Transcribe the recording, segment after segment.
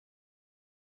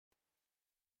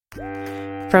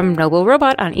From Noble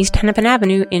Robot on East Hennepin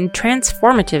Avenue in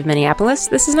transformative Minneapolis,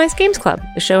 this is Nice Games Club,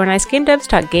 the show where nice game devs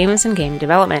talk games and game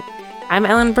development. I'm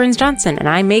Ellen Burns-Johnson, and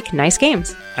I make nice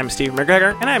games. I'm Steve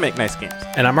McGregor, and I make nice games.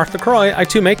 And I'm Mark LaCroix. I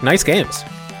too make nice games.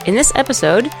 In this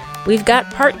episode, we've got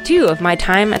part 2 of my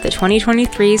time at the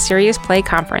 2023 Serious Play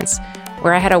Conference,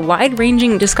 where I had a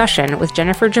wide-ranging discussion with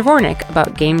Jennifer Javornik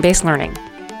about game-based learning.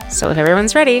 So if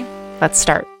everyone's ready, let's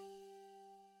start.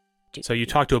 So you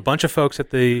talked to a bunch of folks at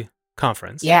the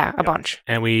conference. Yeah, a bunch.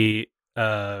 And we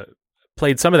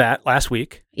played some of that last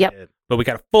week. Yep. But we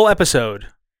got a full episode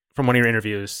from one of your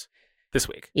interviews this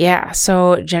week. Yeah,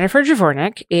 so Jennifer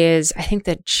Javornik is, I think,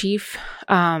 the chief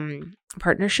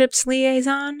partnerships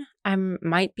liaison. I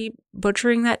might be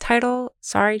butchering that title.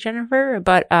 Sorry, Jennifer.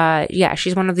 But yeah,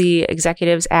 she's one of the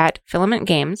executives at Filament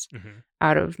Games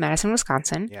out of Madison,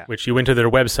 Wisconsin. Yeah. Which you went to their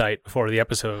website before the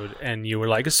episode and you were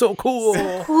like, it's so cool.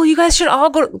 So cool. You guys should all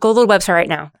go to the website right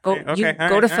now. Go to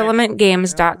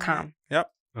filamentgames.com.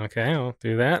 Yep. Okay, I'll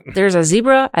do that. There's a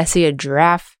zebra. I see a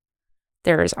giraffe.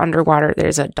 There's underwater.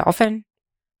 There's a dolphin.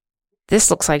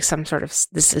 This looks like some sort of...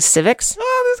 This is civics.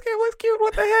 Oh, this game looks cute.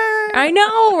 What the heck? I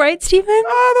know, right, Stephen?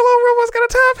 Oh, the little robot's got a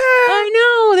top hat. I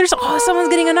know. There's... Oh, someone's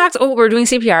getting a knock. Oh, we're doing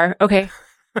CPR. Okay.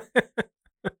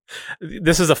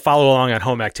 This is a follow-along at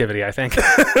home activity, I think. Go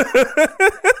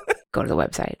to the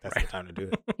website. That's the time to do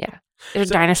it. Yeah. There's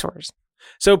dinosaurs.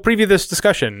 So preview this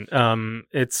discussion.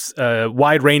 It's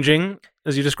wide-ranging,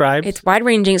 as you described. It's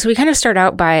wide-ranging. So we kind of start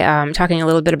out by talking a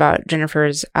little bit about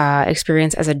Jennifer's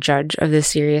experience as a judge of the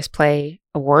Serious Play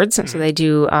Awards. So they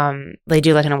do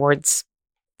like an awards,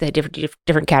 they have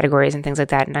different categories and things like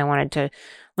that. And I wanted to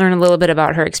learn a little bit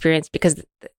about her experience because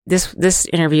this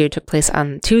interview took place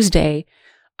on Tuesday,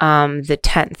 the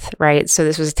 10th, right? So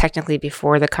this was technically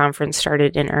before the conference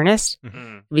started in earnest,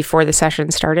 before the session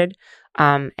started.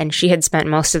 And she had spent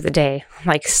most of the day,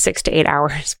 like 6 to 8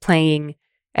 hours, playing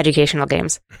educational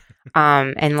games,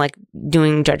 and like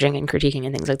doing judging and critiquing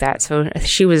and things like that. So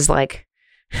she was like,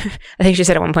 I think she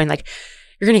said at one point, like,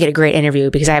 you're going to get a great interview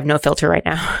because I have no filter right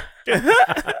now.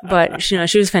 But she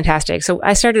was fantastic. So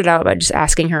I started out by just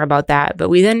asking her about that. But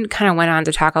we then kind of went on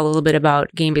to talk a little bit about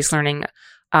game-based learning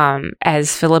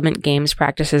as Filament Games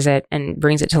practices it and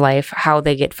brings it to life, how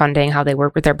they get funding, how they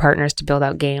work with their partners to build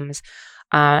out games.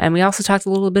 And we also talked a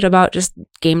little bit about just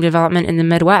game development in the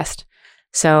Midwest.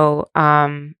 So,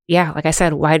 yeah, like I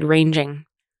said, wide-ranging,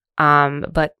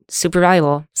 but super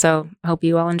valuable. So I hope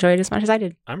you all enjoyed it as much as I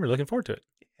did. I'm really looking forward to it.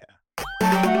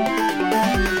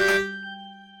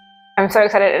 I'm so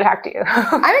excited to talk to you.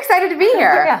 I'm excited to be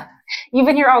here. Yeah. You've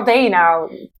been here all day now,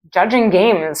 judging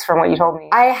games from what you told me.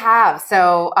 I have.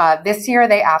 So this year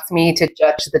they asked me to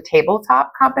judge the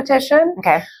tabletop competition.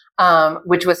 Okay.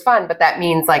 Which was fun, but that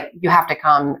means like you have to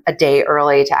come a day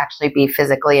early to actually be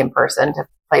physically in person to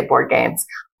play board games.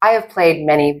 I have played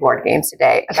many board games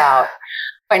today about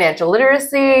financial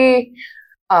literacy,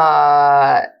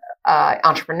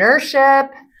 entrepreneurship,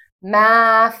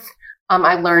 math.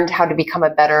 I learned how to become a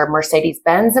better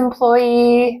Mercedes-Benz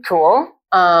employee. Cool.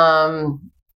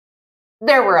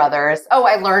 There were others. Oh,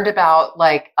 I learned about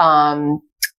like all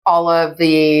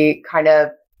the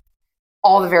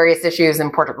various issues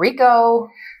in Puerto Rico.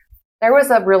 There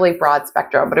was a really broad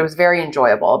spectrum, but it was very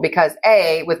enjoyable because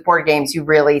A, with board games, you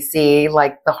really see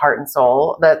like the heart and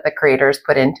soul that the creators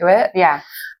put into it. Yeah.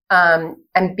 And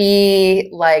B,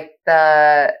 like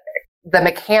the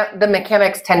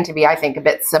mechanics tend to be, I think, a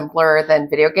bit simpler than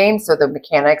video games. So the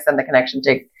mechanics and the connection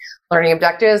to learning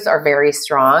objectives are very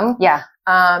strong. Yeah.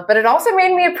 But it also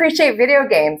made me appreciate video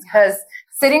games because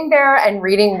sitting there and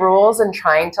reading rules and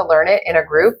trying to learn it in a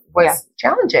group was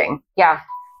challenging. Yeah.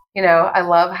 You know, I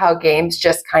love how games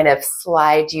just kind of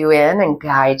slide you in and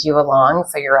guide you along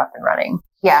so you're up and running.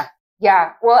 Yeah.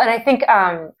 Yeah. Well, and I think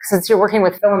since you're working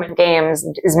with Filament Games,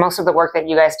 is most of the work that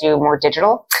you guys do more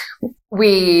digital?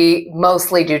 We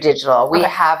mostly do digital. We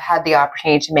have had the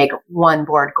opportunity to make one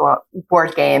board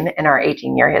game in our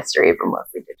 18-year history, but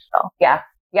mostly digital. Yeah.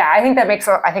 Yeah. I think that makes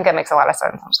a lot of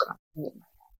sense. I'm just going to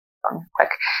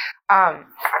quick.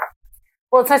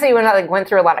 Well, it's nice that you went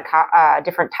through a lot of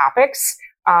different topics.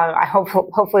 I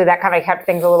hopefully that kind of kept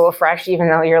things a little fresh, even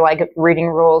though you're like reading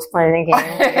rules, planning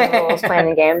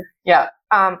a game, Yeah.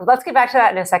 Let's get back to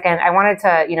that in a second. I wanted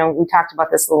to, we talked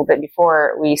about this a little bit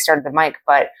before we started the mic,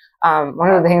 but one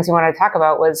of the things we wanted to talk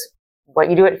about was what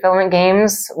you do at Filament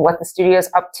Games, what the studio's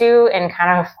up to, and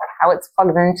kind of how it's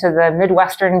plugged into the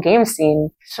Midwestern game scene.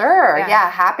 Sure.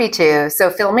 Yeah, happy to. So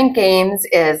Filament Games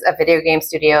is a video game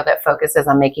studio that focuses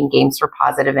on making games for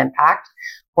positive impact.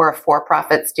 we're a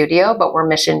for-profit studio, but we're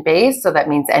mission-based. So that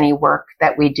means any work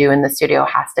that we do in the studio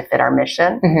has to fit our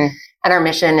mission. Mm-hmm. And our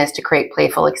mission is to create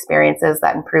playful experiences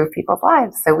that improve people's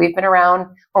lives. So we've been around,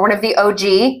 we're one of the OG.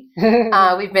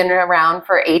 We've been around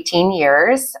for 18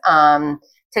 years.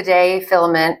 Today,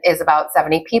 Filament is about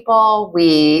 70 people.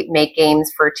 We make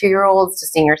games for 2-year-olds to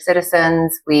senior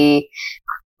citizens. We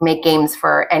make games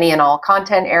for any and all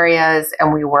content areas,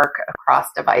 and we work across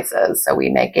devices. So we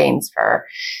make games for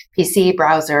PC,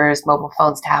 browsers, mobile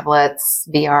phones, tablets,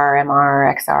 VR,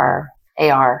 MR, XR,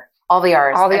 AR, all the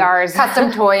R's. All the R's.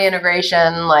 Custom toy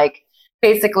integration, like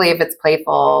basically if it's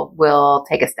playful, we'll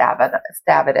take a stab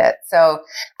at it. So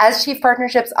as Chief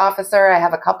Partnerships Officer, I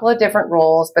have a couple of different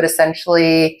roles, but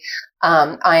essentially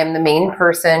I am the main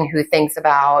person who thinks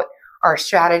about our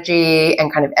strategy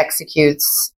and kind of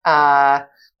executes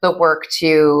the work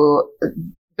to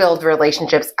build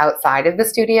relationships outside of the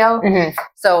studio. Mm-hmm.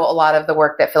 So a lot of the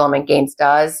work that Filament Games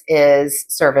does is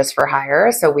service for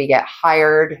hire. So we get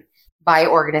hired by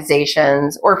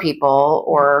organizations or people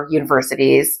or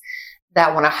universities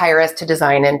that want to hire us to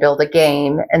design and build a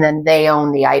game, and then they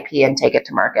own the IP and take it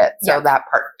to market. So that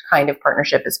kind of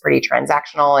partnership is pretty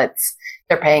transactional.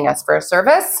 They're paying us for a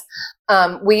service.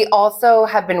 We also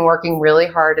have been working really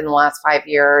hard in the last 5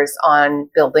 years on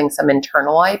building some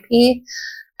internal IP,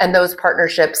 and those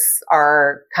partnerships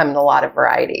come in a lot of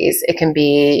varieties. It can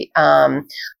be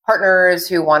partners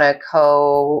who want to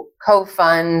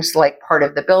co-fund like part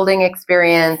of the building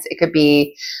experience. It could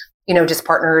be just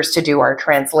partners to do our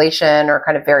translation or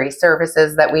kind of various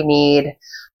services that we need.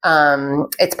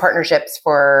 It's partnerships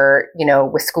for,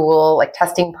 with school, like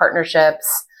testing partnerships,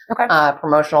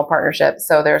 promotional partnerships.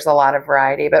 So there's a lot of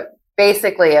variety. But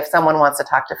basically, if someone wants to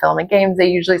talk to Filament Games, they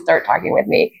usually start talking with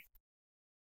me.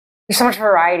 There's so much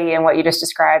variety in what you just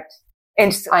described.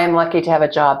 And I am lucky to have a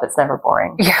job that's never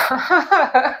boring.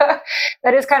 Yeah,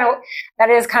 that is kind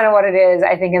of what it is.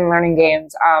 I think in learning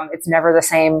games, it's never the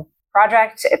same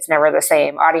project. It's never the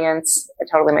same audience. It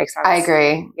totally makes sense. I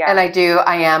agree. Yeah. And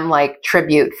I am like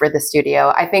tribute for the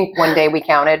studio. I think one day we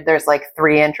counted, there's like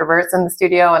 3 introverts in the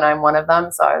studio and I'm one of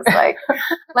them. So I was like,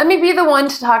 let me be the one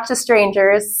to talk to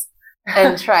strangers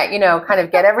and try, kind of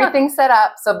get everything set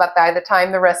up. So but by the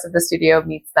time the rest of the studio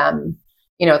meets them,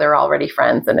 they're already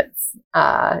friends and it's,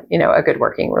 a good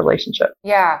working relationship.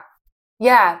 Yeah.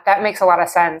 Yeah. That makes a lot of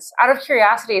sense. Out of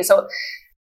curiosity. So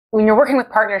when you're working with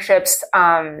partnerships,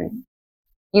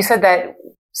 you said that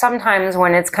sometimes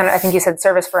when it's kind of, I think you said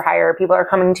service for hire, people are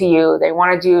coming to you, they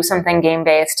want to do something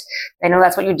game-based, they know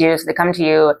that's what you do, so they come to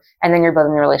you, and then you're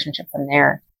building the relationship from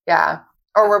there. Yeah.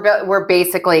 Or we're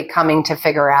basically coming to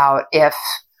figure out if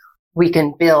we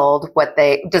can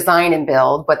design and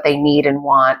build what they need and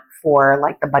want for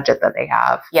like the budget that they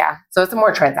have. Yeah. So it's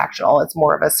more transactional. It's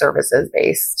more of a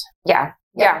services-based. Yeah.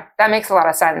 That makes a lot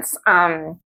of sense.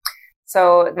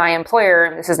 So my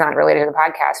employer, this is not related to the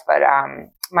podcast, but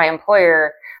my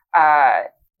employer,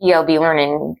 ELB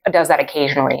Learning, does that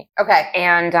occasionally. Okay.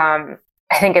 And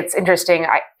I think it's interesting,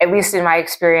 at least in my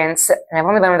experience, and I've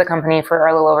only been with the company for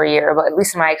a little over a year, but at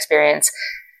least in my experience,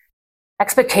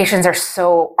 expectations are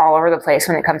so all over the place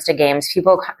when it comes to games.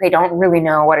 People, they don't really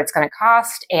know what it's going to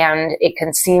cost, and it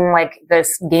can seem like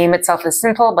this game itself is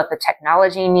simple, but the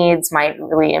technology needs might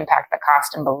really impact the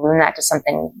cost and balloon that to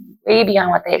something way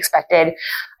beyond what they expected.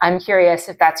 I'm curious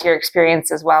if that's your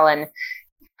experience as well, and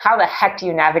how the heck do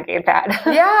you navigate that?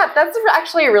 Yeah, that's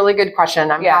actually a really good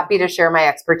question. I'm happy to share my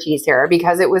expertise here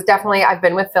because it was definitely, I've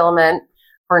been with Filament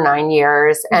for 9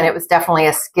 years, and it was definitely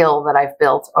a skill that I've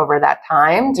built over that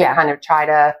time to kind of try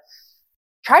to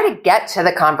get to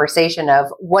the conversation of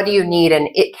what do you need, and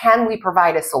can we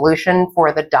provide a solution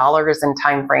for the dollars and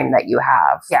time frame that you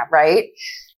have? Yeah, right.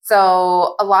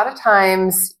 So a lot of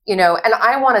times, and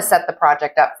I want to set the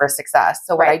project up for success.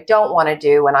 So what I don't want to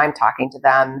do when I'm talking to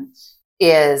them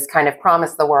is kind of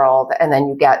promise the world, and then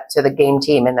you get to the game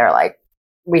team and they're like,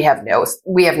 we have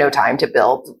no time to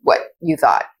build what you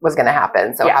thought was going to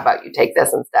happen. So how about you take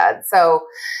this instead? So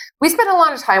we spend a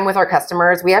lot of time with our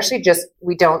customers. We actually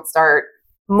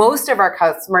most of our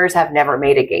customers have never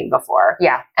made a game before.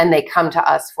 Yeah. And they come to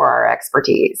us for our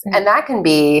expertise. Mm-hmm. And that can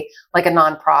be like a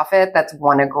nonprofit that's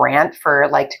won a grant for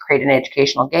to create an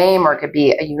educational game, or it could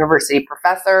be a university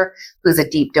professor who's a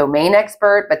deep domain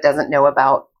expert but doesn't know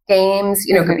about games.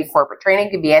 It could be corporate training,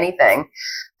 could be anything.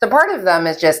 So part of them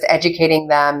is just educating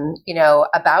them,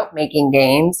 about making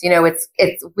games.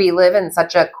 We live in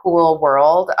such a cool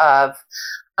world of,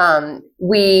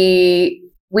 we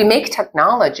make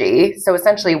technology. So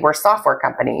essentially we're software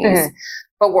companies,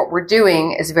 but what we're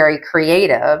doing is very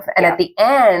creative. And at the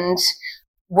end,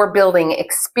 we're building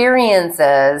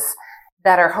experiences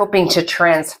that are hoping to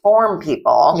transform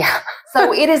people. Yeah.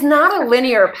 So it is not a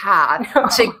linear path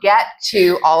to get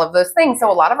to all of those things.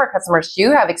 So a lot of our customers do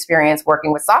have experience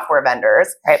working with software vendors,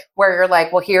 right, where you're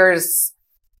like, well, this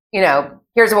is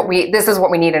what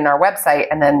we need in our website.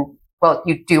 And then, well,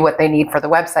 you do what they need for the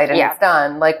website and it's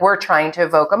done. Like, we're trying to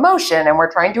evoke emotion and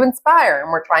we're trying to inspire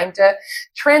and we're trying to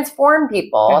transform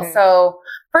people. Mm-hmm. So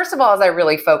first of all, as I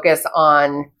really focus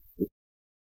on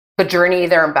the journey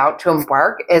they're about to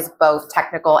embark is both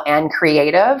technical and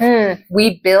creative.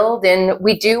 We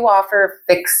do offer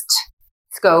fixed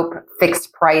scope,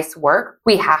 fixed price work.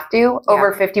 We have to.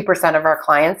 Over 50% of our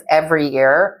clients every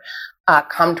year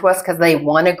come to us because they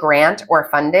want a grant or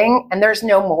funding, and there's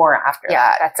no more after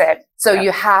that. That's it. So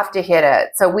you have to hit it.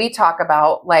 So we talk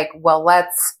about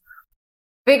let's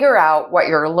figure out what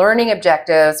your learning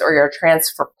objectives or your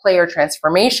player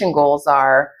transformation goals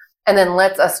are. And then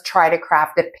let's us try to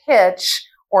craft a pitch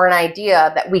or an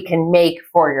idea that we can make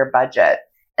for your budget.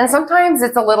 And sometimes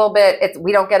it's a little bit,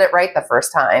 we don't get it right the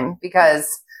first time because,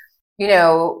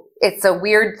 it's a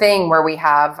weird thing where we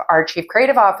have our chief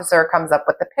creative officer comes up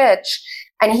with the pitch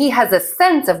and he has a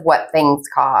sense of what things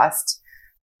cost,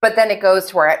 but then it goes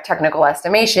to our technical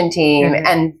estimation team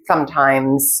and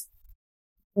sometimes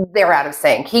they're out of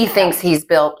sync. He thinks he's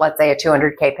built, let's say, a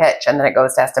 200K pitch, and then it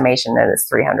goes to estimation and it's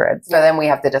 300. So then we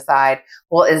have to decide,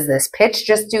 well, is this pitch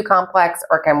just too complex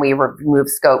or can we remove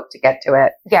scope to get to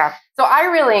it? Yeah. So I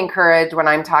really encourage when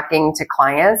I'm talking to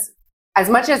clients, as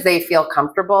much as they feel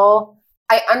comfortable,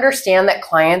 I understand that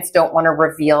clients don't want to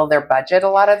reveal their budget a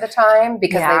lot of the time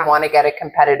because they want to get a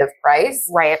competitive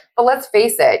price. Right. But let's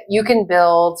face it, you can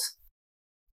build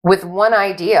with one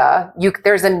idea.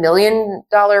 There's $1 million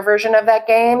version of that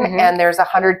game and there's a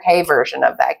 100K version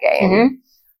of that game.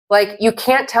 Like, you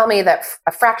can't tell me that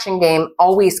a fraction game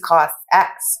always costs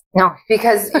X. No.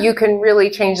 Because you can really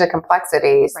change the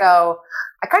complexity. Right. So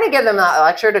I kind of give them that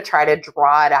lecture to try to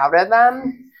draw it out of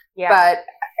them. Yeah. But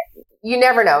you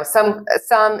never know. Some,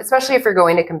 especially if you're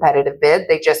going to competitive bid,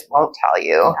 they just won't tell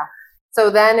you. Yeah. So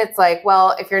then it's like,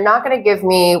 well, if you're not going to give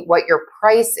me what your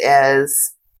price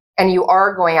is and you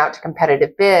are going out to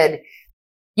competitive bid,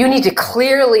 you need to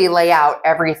clearly lay out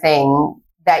everything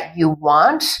that you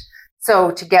want.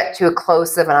 So to get to a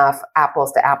close enough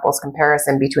apples to apples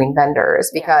comparison between vendors,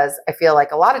 because I feel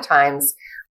like a lot of times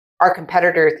our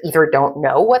competitors either don't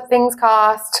know what things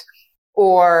cost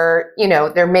or,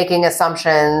 they're making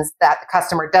assumptions that the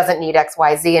customer doesn't need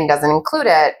XYZ and doesn't include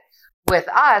it. With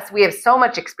us, we have so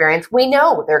much experience. We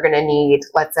know they're going to need,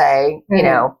 let's say,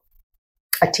 a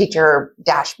teacher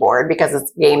dashboard because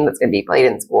it's a game that's going to be played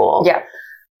in school. Yeah.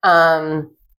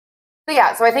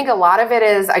 So I think a lot of it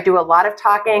is I do a lot of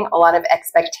talking, a lot of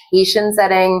expectation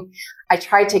setting. I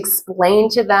try to explain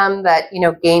to them that,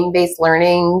 game-based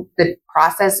learning, the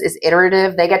process is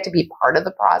iterative. They get to be part of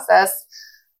the process.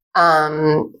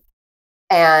 And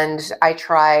I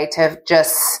try to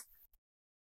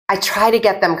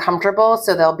get them comfortable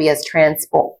so they'll be as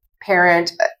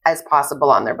transparent as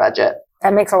possible on their budget.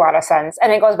 That makes a lot of sense.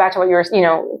 And it goes back to what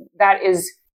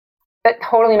that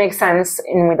totally makes sense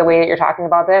in the way that you're talking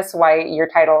about this, why your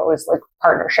title is like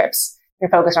partnerships. You're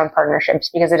focused on partnerships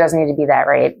because it doesn't need to be that,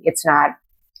 right? It's not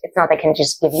they can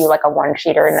just give you like a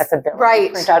one-sheeter and that's a bill.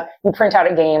 Right. You print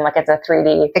out a game like it's a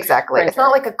 3D. Exactly. printer. It's not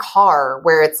like a car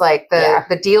where it's like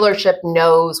the dealership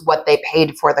knows what they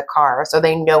paid for the car. So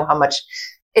they know how much.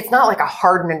 It's not like a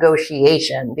hard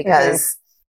negotiation because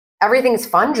everything's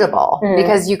fungible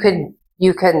because you can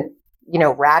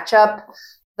ratchet up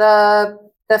the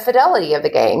fidelity of the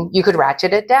game. You could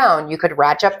ratchet it down. You could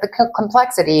ratchet up the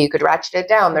complexity. You could ratchet it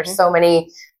down. There's so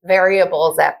many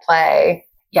variables at play.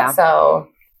 Yeah. So,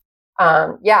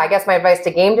 I guess my advice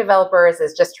to game developers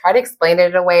is just try to explain it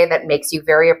in a way that makes you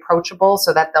very approachable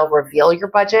so that they'll reveal your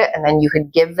budget and then you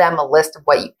could give them a list of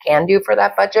what you can do for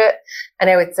that budget. And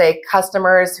I would say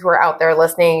customers who are out there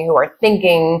listening, who are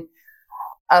thinking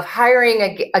of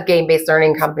hiring a game-based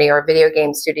learning company or a video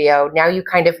game studio, now you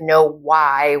kind of know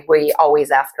why we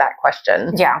always ask that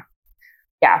question. Yeah.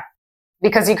 Yeah.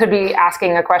 Because you could be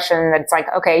asking a question that's like,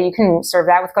 okay, you can serve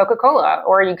that with Coca-Cola.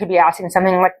 Or you could be asking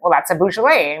something like, well, that's a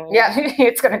Beaujolais. I mean,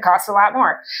 it's going to cost a lot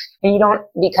more. And you don't,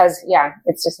 because,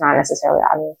 it's just not necessarily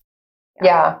obvious.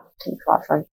 Yeah.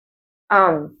 Awesome.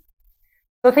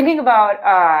 So thinking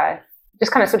about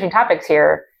just kind of switching topics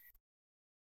here,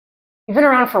 you've been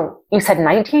around for, you said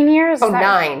 19 years? Oh,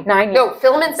 9. 9 years. No,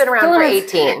 Filament's been around for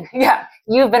 18. Yeah.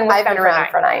 I've been around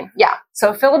for 9. Yeah.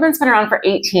 So Filament's been around for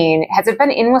 18. Has it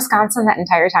been in Wisconsin that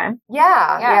entire time?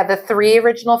 Yeah. The 3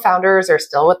 original founders are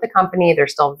still with the company. They're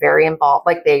still very involved.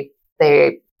 Like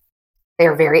they're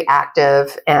very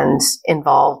active and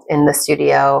involved in the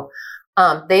studio.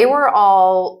 They were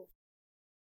all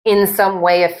in some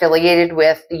way affiliated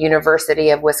with the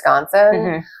University of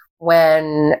Wisconsin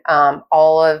when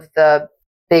all of the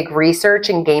big research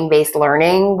in game-based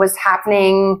learning was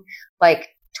happening like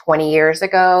 20 years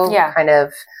ago. Yeah. Kind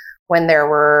of when there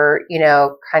were,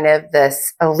 kind of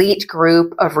this elite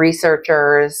group of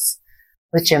researchers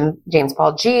with James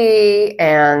Paul G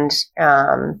and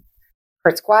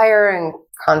Kurt Squire and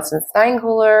Constance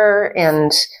Steinkuhler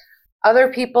and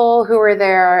other people who were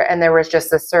there. And there was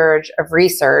just a surge of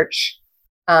research.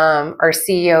 Our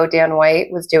CEO, Dan White,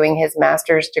 was doing his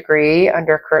master's degree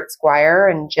under Kurt Squire,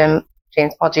 and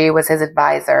James Paul G was his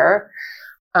advisor.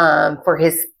 For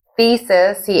his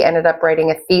thesis, he ended up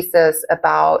writing a thesis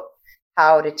about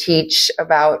how to teach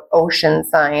about ocean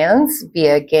science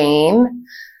via game.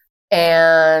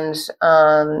 And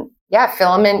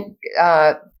Filament,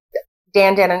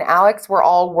 Dan, and Alex were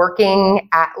all working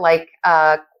at like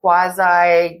a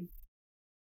quasi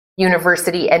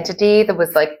university entity that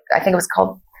was like, I think it was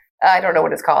called, I don't know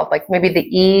what it's called, like maybe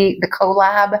the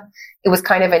CoLab. It was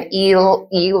kind of an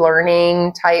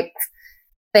e-learning type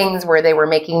things where they were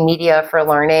making media for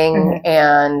learning.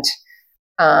 And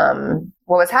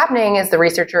what was happening is the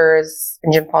researchers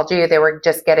and Jim Paul G, they were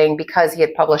just getting, because he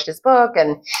had published his book,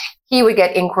 and he would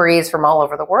get inquiries from all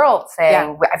over the world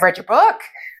saying, I've read your book,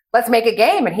 let's make a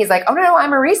game. And he's like, oh no,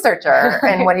 I'm a researcher.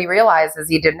 And what he realized is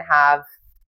he didn't have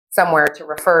somewhere to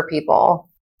refer people.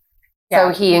 So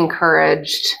he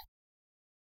encouraged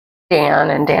Dan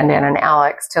and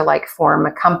Alex to like form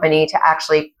a company to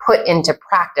actually put into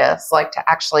practice, like to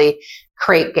actually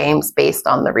create games based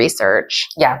on the research.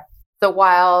 Yeah. So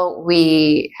while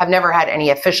we have never had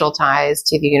any official ties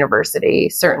to the university,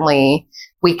 certainly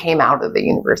we came out of the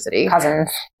university.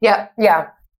 Cousins. Yeah. Yeah.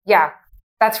 Yeah.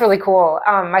 That's really cool.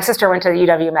 My sister went to the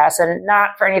UW-Madison,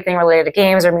 not for anything related to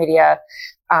games or media,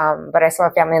 but I still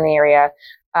have family in the area.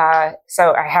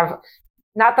 So I have,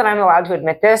 not that I'm allowed to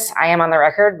admit this, I am on the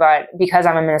record, but because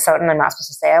I'm a Minnesotan, I'm not supposed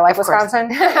to say I like Wisconsin.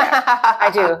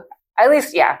 I do. At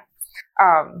least, yeah.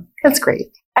 That's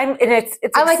great. I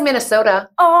like Minnesota.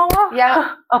 Oh,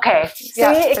 yeah. Okay. See,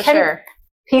 yeah, for sure.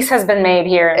 Peace has been made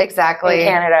here. Exactly. In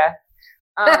Canada.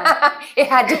 It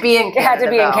had to be in Canada. It had to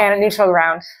be in Canada, neutral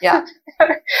ground. Yeah.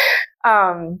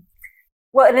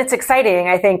 Well, and it's exciting,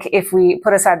 I think, if we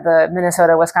put aside the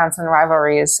Minnesota-Wisconsin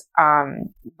rivalries,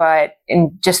 but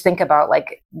just think about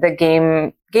like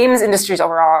the games industries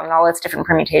overall and all its different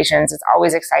permutations. It's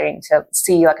always exciting to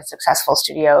see like a successful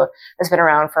studio that's been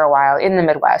around for a while in the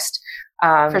Midwest.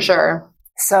 For sure.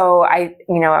 So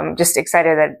I'm just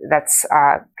excited that that's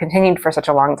continued for such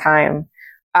a long time.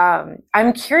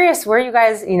 I'm curious where you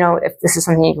guys, if this is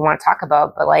something you want to talk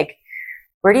about, but like,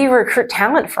 where do you recruit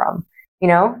talent from?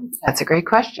 That's a great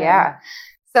question. Yeah.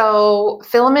 So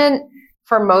Filament,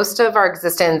 for most of our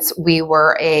existence, we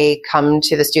were a come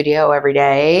to the studio every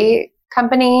day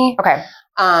company. Okay.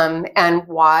 And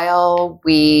while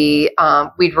we'd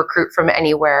recruit from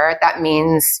anywhere, that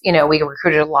means, we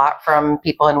recruited a lot from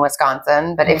people in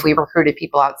Wisconsin, but if we recruited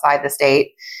people outside the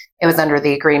state, it was under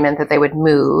the agreement that they would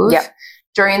move. Yep.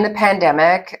 During the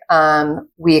pandemic,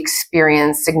 we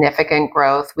experienced significant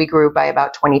growth. We grew by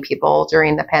about 20 people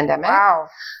during the pandemic. Wow.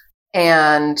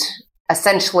 And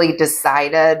essentially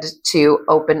decided to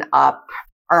open up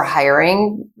our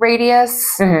hiring radius.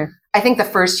 Mm-hmm. I think the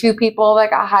first 2 people that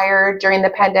got hired during the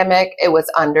pandemic, it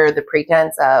was under the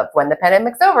pretense of when the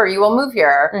pandemic's over, you will move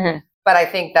here. Mm-hmm. But I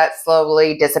think that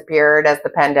slowly disappeared as the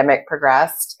pandemic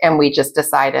progressed. And we just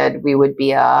decided we would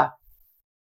be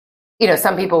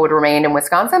some people would remain in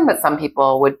Wisconsin, but some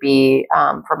people would be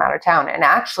from out of town. And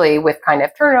actually, with kind of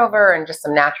turnover and just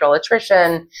some natural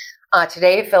attrition,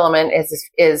 today Filament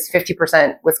is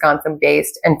 50% Wisconsin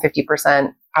based and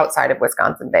 50% outside of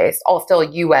Wisconsin based, all still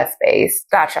US based.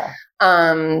 Gotcha.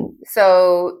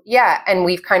 So yeah, and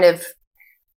we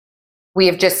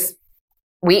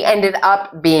ended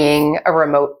up being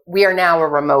we are now a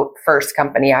remote first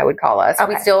company, I would call us.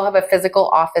 Okay. We still have a physical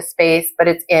office space, but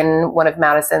it's in one of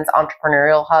Madison's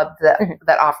entrepreneurial hubs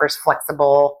that offers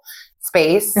flexible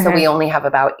space. Mm-hmm. So we only have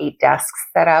about 8 desks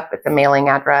set up. It's a mailing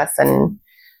address, and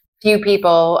few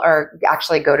people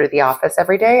actually go to the office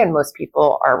every day, and most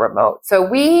people are remote. So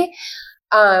we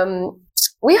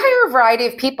hire a variety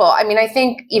of people. I mean, I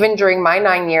think even during my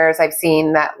 9 years, I've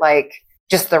seen that like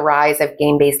just the rise of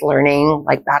game-based learning,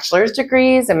 like bachelor's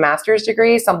degrees and master's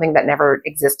degrees, something that never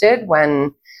existed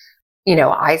when,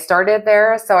 I started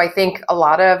there. So I think a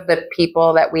lot of the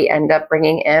people that we end up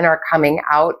bringing in are coming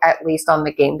out, at least on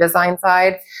the game design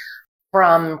side,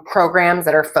 from programs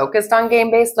that are focused on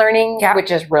game-based learning,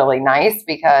 which is really nice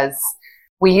because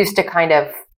we used to kind of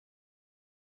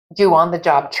do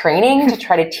on-the-job training to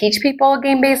try to teach people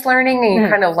game-based learning, and you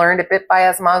kind of learned a bit by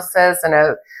osmosis and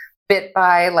a bit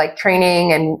by like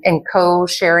training and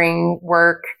co-sharing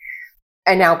work.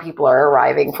 And now people are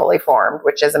arriving fully formed,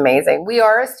 which is amazing. We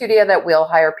are a studio that will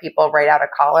hire people right out of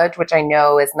college, which I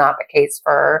know is not the case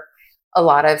for a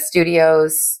lot of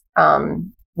studios.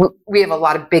 We have a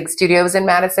lot of big studios in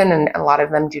Madison, and a lot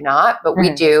of them do not, but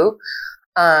we do.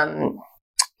 A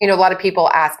lot of people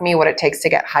ask me what it takes to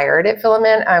get hired at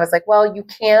Filament. I was like, well, you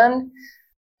can.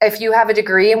 If you have a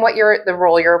degree in the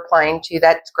role you're applying to,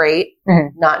 that's great.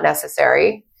 Not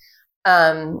necessary.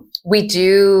 We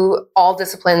do, all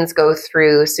disciplines go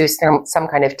through some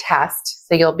kind of test.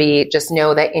 So just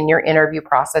know that in your interview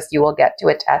process, you will get to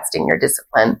a test in your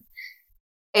discipline.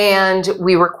 And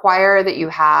we require that you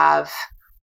have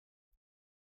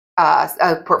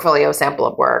a portfolio sample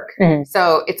of work.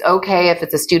 So it's okay if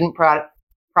it's a student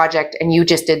project and you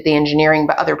just did the engineering,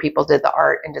 but other people did the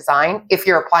art and design, if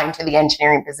you're applying to the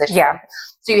engineering position. Yeah.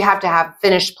 So you have to have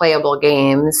finished playable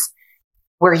games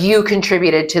where you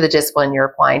contributed to the discipline you're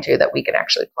applying to that we can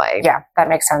actually play. Yeah, that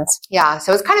makes sense. Yeah.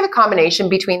 So it's kind of a combination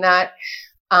between that.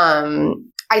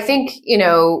 I think,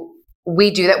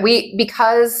 we do that.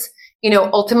 Because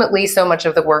ultimately so much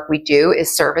of the work we do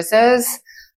is services.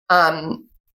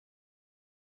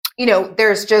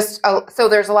 There's there's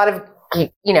a lot of,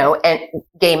 and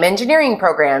game engineering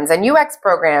programs and UX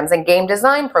programs and game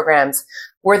design programs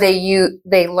where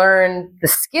they learn the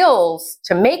skills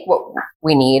to make what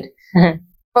we need.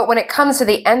 But when it comes to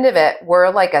the end of it, we're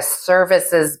like a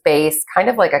services-based, kind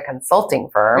of like a consulting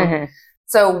firm.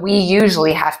 So we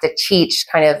usually have to teach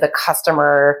kind of the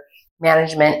customer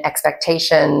management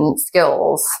expectation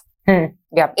skills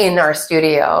in our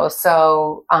studio.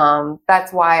 So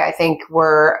that's why I think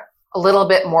we're a little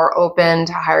bit more open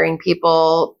to hiring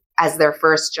people as their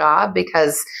first job,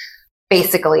 because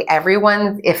basically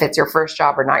everyone, if it's your first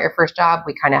job or not your first job,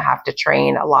 we kind of have to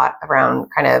train a lot around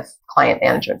kind of client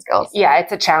management skills. Yeah,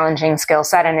 it's a challenging skill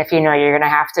set. And if you're going to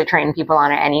have to train people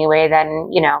on it anyway, then,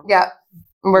 Yeah,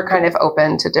 we're kind of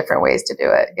open to different ways to do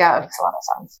it. Yeah. Makes a lot of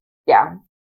sense. Yeah.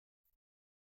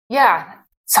 Yeah.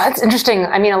 So that's interesting.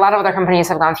 I mean, a lot of other companies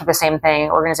have gone through the same thing.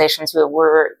 Organizations who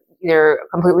were either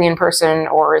completely in person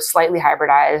or slightly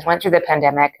hybridized, went through the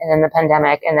pandemic and then the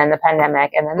pandemic and then the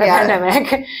pandemic and then the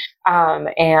pandemic.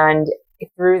 And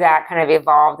through that kind of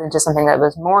evolved into something that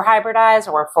was more hybridized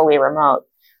or fully remote.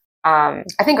 I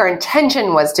think our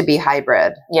intention was to be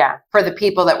hybrid. Yeah. For the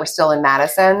people that were still in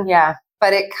Madison. Yeah.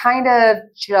 But it kind of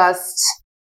just,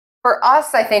 for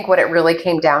us, I think what it really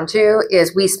came down to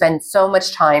is we spend so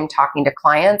much time talking to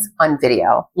clients on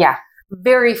video. Yeah.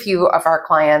 Very few of our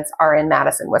clients are in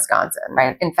Madison, Wisconsin.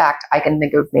 Right. In fact, I can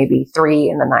think of maybe 3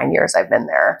 in the 9 years I've been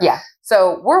there. Yeah.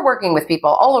 So we're working with people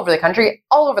all over the country,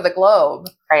 all over the globe.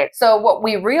 Right. So what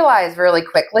we realized really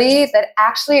quickly that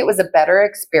actually it was a better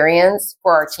experience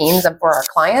for our teams and for our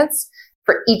clients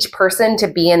for each person to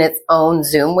be in its own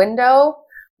Zoom window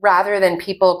rather than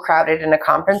people crowded in a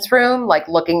conference room, like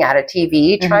looking at a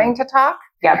TV trying to talk.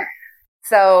 Yeah.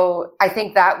 So I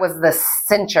think that was the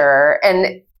cincher.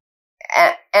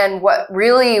 And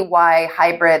why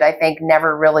hybrid, I think,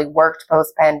 never really worked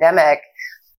post-pandemic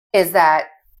is that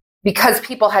because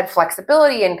people had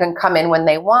flexibility and can come in when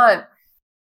they want,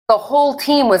 the whole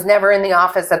team was never in the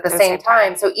office at the same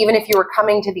time. So even if you were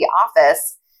coming to the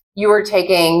office, you were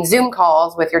taking Zoom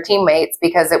calls with your teammates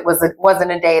because it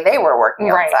wasn't a day they were working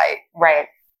on site. Right.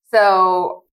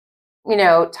 So,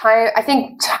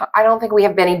 I don't think we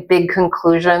have any big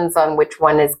conclusions on which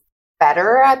one is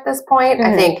better at this point.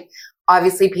 I think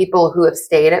obviously people who have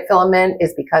stayed at Filament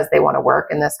is because they want to work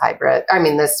in this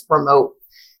this remote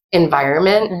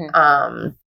environment.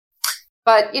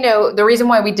 But, the reason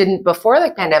why we didn't before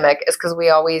the pandemic is because we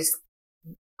always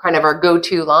kind of our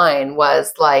go-to line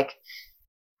was like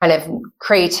kind of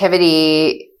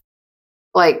creativity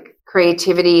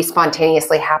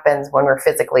spontaneously happens when we're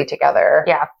physically together.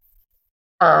 Yeah.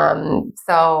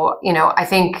 So,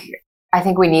 I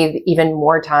think we need even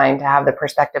more time to have the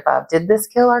perspective of, did this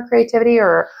kill our creativity,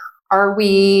 or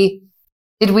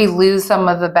did we lose some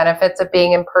of the benefits of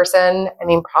being in person? I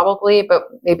mean, probably, but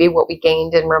maybe what we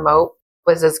gained in remote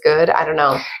was as good. I don't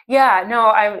know. Yeah, no,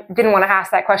 I didn't want to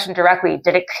ask that question directly.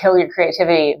 Did it kill your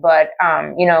creativity? But,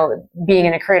 being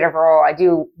in a creative role, I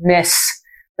do miss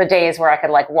the days where I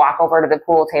could walk over to the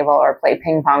pool table or play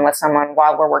ping pong with someone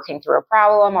while we're working through a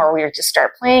problem, or we just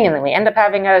start playing and then we end up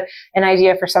having an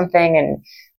idea for something.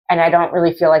 And I don't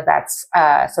really feel like that's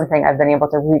something I've been able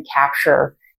to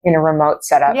recapture in a remote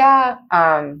setup. Yeah.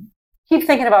 Keep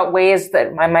thinking about ways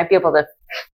that I might be able to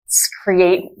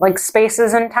create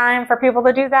spaces and time for people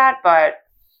to do that. But,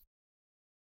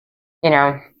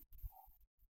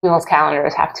 people's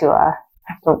calendars have to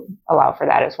allow for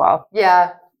that as well.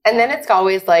 Yeah. And then it's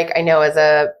always like, I know as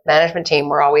a management team,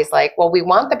 we're always like, well, we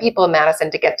want the people in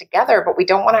Madison to get together, but we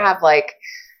don't want to have like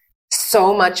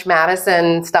so much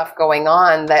Madison stuff going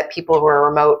on that people who are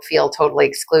remote feel totally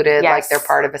excluded, like they're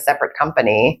part of a separate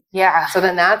company. Yeah. So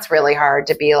then that's really hard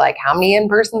to be like, how many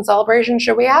in-person celebrations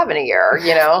should we have in a year?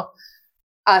 You know,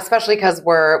 especially because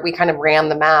we kind of ran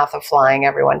the math of flying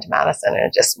everyone to Madison and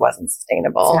it just wasn't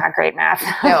sustainable. It's not great math.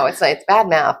 No, it's bad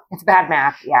math. It's bad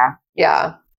math. Yeah.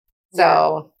 Yeah.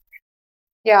 So,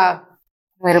 yeah.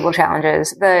 Relatable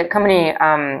challenges. The company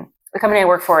I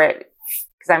work for,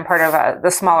 because I'm part of the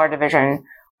smaller division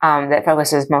that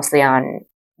focuses mostly on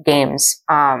games.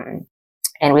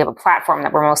 And we have a platform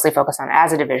that we're mostly focused on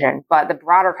as a division, but the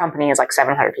broader company is like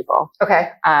 700 people. Okay.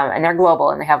 And they're global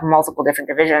and they have multiple different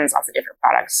divisions, lots of different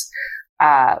products.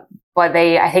 But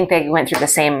I think they went through the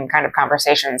same kind of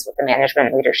conversations with the management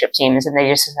and leadership teams, and they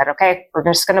just said, okay, we're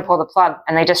just going to pull the plug,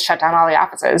 and they just shut down all the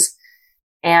offices.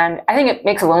 And I think it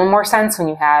makes a little more sense when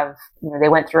you have, they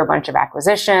went through a bunch of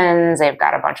acquisitions, they've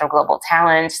got a bunch of global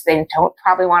talent, they don't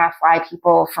probably want to fly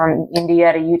people from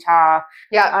India to Utah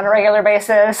on a regular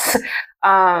basis.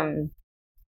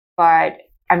 But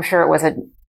I'm sure it was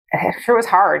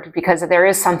hard because there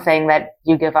is something that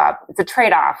you give up. It's a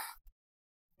trade-off.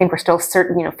 I think we're still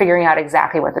figuring out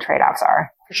exactly what the trade-offs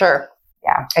are. For sure.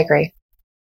 Yeah. I agree.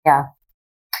 Yeah.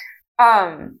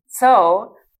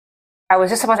 So I was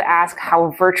just about to ask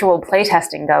how virtual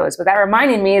playtesting goes, but that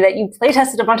reminded me that you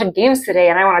playtested a bunch of games today,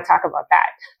 and I want to talk about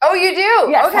that. Oh, you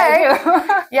do? Yes, okay. I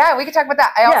do. Yeah, we could talk about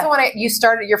that. I also want to,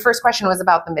 your first question was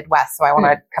about the Midwest, so I want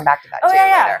to come back to that too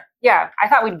later. Yeah. I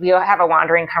thought we'd have a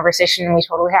wandering conversation, and we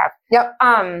totally have. Yep.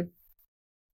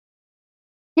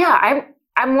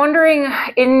 I'm wondering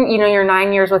in, your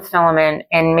 9 years with Filament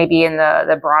and maybe in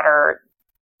the broader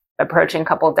approaching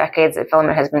couple decades that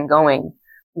Filament has been going,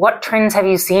 what trends have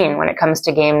you seen when it comes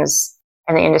to games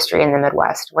and the industry in the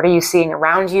Midwest? What are you seeing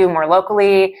around you more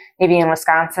locally, maybe in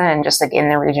Wisconsin and just like in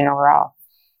the region overall?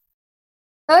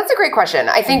 Well, that's a great question.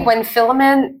 I think when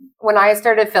I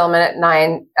started Filament at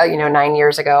 9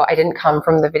 years ago, I didn't come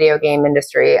from the video game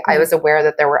industry. Mm-hmm. I was aware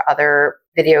that there were other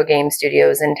video game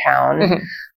studios in town. Mm-hmm.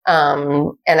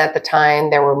 And at the time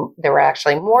there were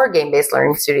actually more game-based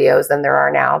learning studios than there are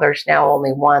now. There's now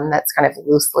only one that's kind of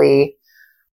loosely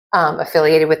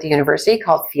affiliated with the university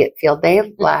called Field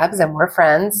Day Labs, and we're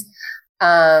friends.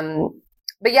 But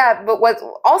what's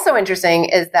also interesting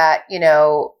is that,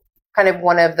 kind of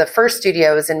one of the first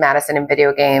studios in Madison in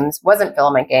video games wasn't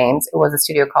Filament Games. It was a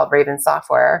studio called Raven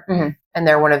Software. Mm-hmm. And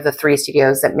they're one of the 3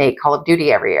 studios that make Call of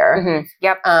Duty every year. Mm-hmm.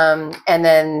 Yep. And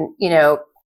then,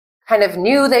 kind of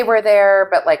knew they were there,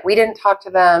 but like we didn't talk to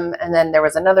them. And then there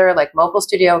was another like mobile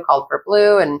studio called For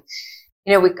Blue, and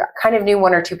we kind of knew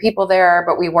 1 or 2 people there,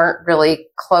 but we weren't really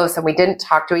close and we didn't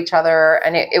talk to each other.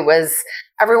 And it was,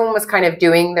 everyone was kind of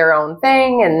doing their own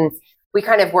thing. And we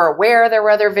kind of were aware there were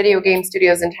other video game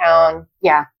studios in town.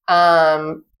 Yeah.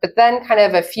 But then kind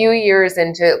of a few years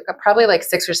into, probably like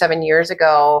 6 or 7 years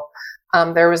ago,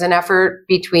 there was an effort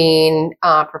between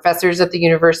professors at the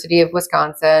University of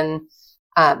Wisconsin,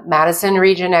 Madison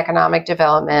Region Economic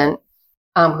Development,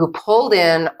 who pulled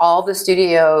in all the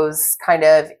studios kind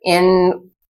of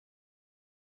in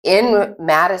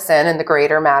Madison, in the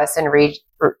greater Madison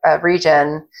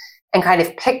region, and kind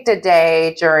of picked a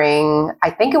day I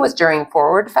think it was during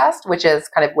Forward Fest, which is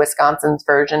kind of Wisconsin's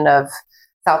version of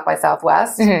South by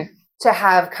Southwest, mm-hmm. to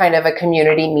have kind of a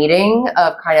community meeting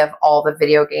of kind of all the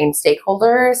video game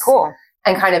stakeholders. Cool.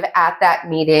 And kind of at that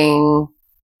meeting,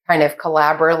 kind of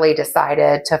collaboratively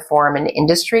decided to form an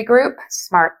industry group.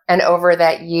 Smart. And over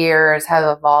that years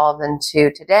have evolved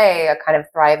into today a kind of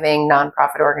thriving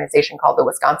nonprofit organization called the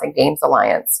Wisconsin Games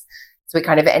Alliance. So we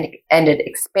kind of ended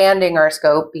expanding our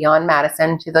scope beyond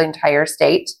Madison to the entire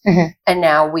state. Mm-hmm. And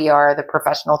now we are the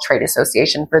professional trade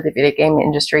association for the video game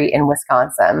industry in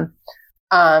Wisconsin.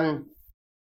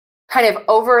 Kind of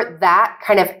over that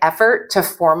kind of effort to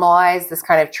formalize this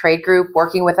kind of trade group,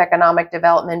 working with economic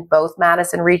development, both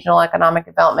Madison Regional Economic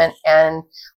Development and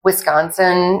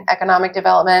Wisconsin Economic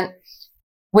Development,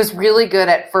 was really good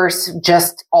at first,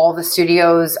 just all the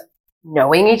studios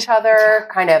knowing each other,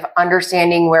 kind of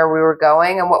understanding where we were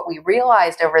going. And what we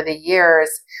realized over the years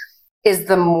is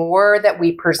the more that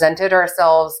we presented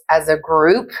ourselves as a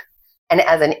group and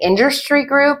as an industry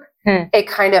group, it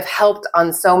kind of helped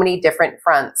on so many different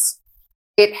fronts.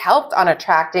 It helped on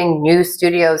attracting new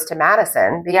studios to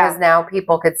Madison because now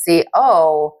people could see,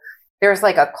 oh, there's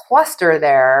like a cluster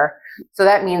there. So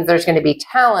that means there's going to be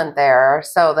talent there.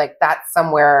 So like that's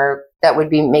somewhere that would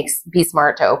be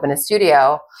smart to open a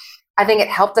studio. I think it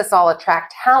helped us all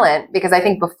attract talent because I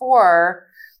think before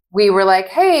we were like,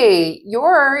 hey,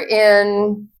 you're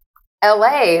in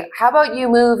LA. How about you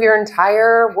move your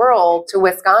entire world to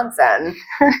Wisconsin?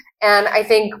 And I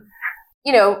think,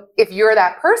 if you're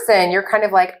that person, you're kind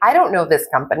of like, I don't know this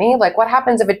company. Like, what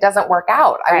happens if it doesn't work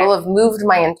out? Right. I will have moved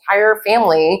my entire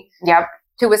family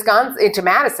to Wisconsin, to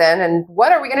Madison. And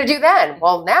what are we going to do then?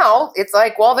 Well, now it's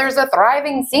like, well, there's a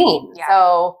thriving scene. Yeah.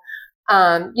 So,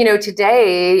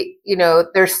 today,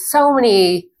 there's so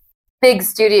many big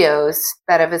studios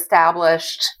that have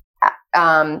established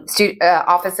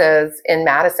offices in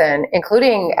Madison,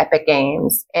 including Epic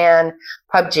Games and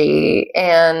PUBG,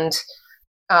 and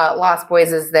Lost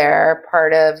Boys is there,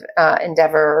 part of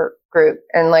Endeavor Group,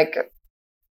 and like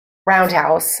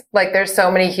Roundhouse. Like there's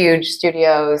so many huge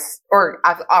studios or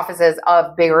offices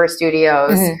of bigger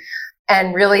studios. Mm-hmm.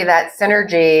 And really that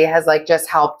synergy has like just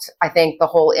helped, I think, the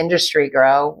whole industry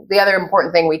grow. The other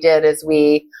important thing we did is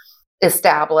we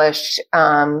established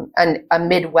a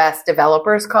Midwest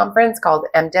developers conference called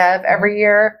MDev every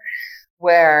year,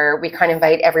 where we kind of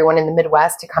invite everyone in the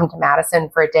Midwest to come to Madison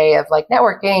for a day of like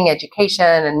networking,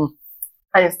 education, and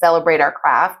kind of celebrate our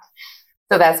craft.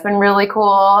 So that's been really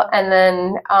cool. And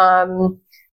then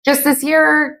just this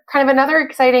year, kind of another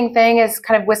exciting thing is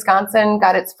kind of Wisconsin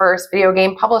got its first video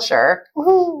game publisher,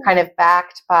 kind of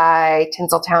backed by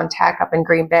Tinseltown Tech up in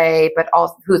Green Bay, but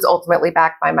also who's ultimately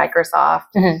backed by Microsoft.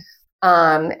 Mm-hmm.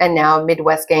 And now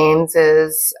Midwest Games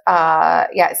is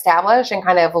established and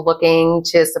kind of looking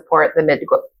to support the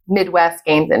Midwest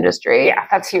games industry. Yeah,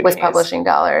 that's huge. With publishing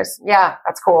dollars. Yeah,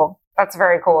 that's cool. That's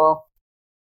very cool.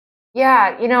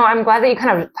 Yeah, I'm glad that you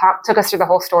kind of took us through the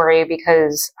whole story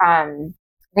because I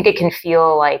think it can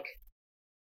feel like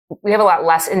we have a lot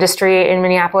less industry in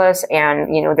Minneapolis, and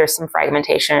there's some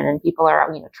fragmentation, and people are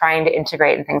trying to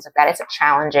integrate and things like that. It's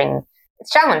challenging.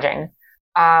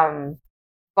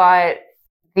 But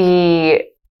the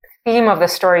theme of the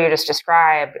story you just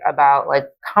described about like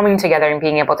coming together and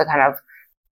being able to kind of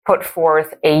put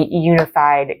forth a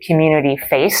unified community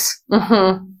face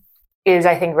is,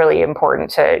 I think, really important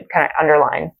to kind of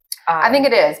underline. I think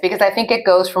it is, because I think it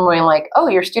goes from being like, oh,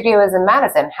 your studio is in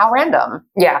Madison, how random.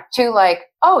 Yeah. To like,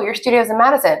 oh, your studio is in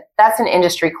Madison, that's an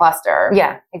industry cluster.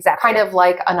 Yeah, exactly. Kind of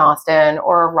like an Austin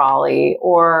or a Raleigh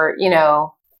or,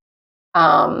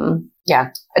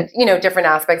 different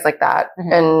aspects like that.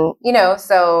 Mm-hmm. And,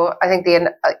 so I think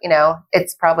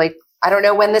it's probably, I don't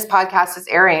know when this podcast is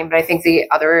airing, but I think the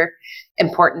other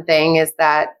important thing is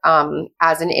that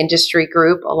as an industry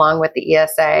group, along with the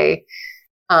ESA,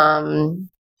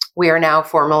 we are now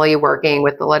formally working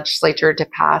with the legislature to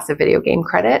pass a video game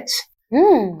credit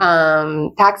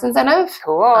tax incentive.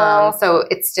 Cool. So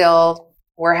it's still,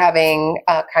 we're having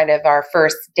kind of our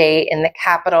first day in the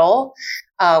Capitol,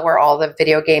 where all the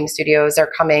video game studios are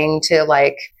coming to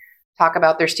like talk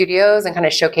about their studios and kind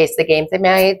of showcase the games they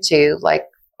made to like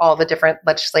all the different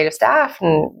legislative staff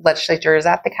and legislatures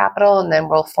at the Capitol. And then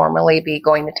we'll formally be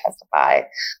going to testify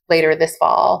later this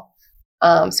fall.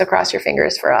 So cross your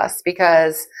fingers for us,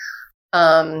 because,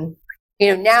 now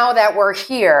that we're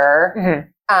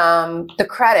here, the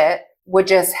credit would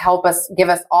just help us, give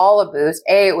us all a boost.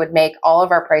 It would make all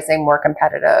of our pricing more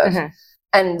competitive. Mm-hmm.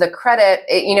 And the credit,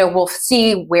 we'll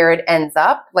see where it ends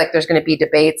up. Like there's going to be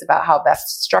debates about how best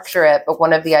to structure it. But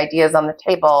one of the ideas on the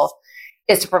table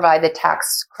is to provide the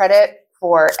tax credit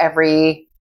for every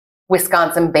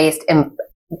Wisconsin-based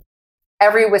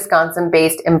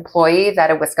employee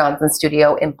that a Wisconsin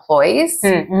studio employs.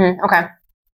 Mm-hmm. Okay.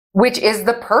 Which is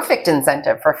the perfect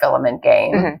incentive for Filament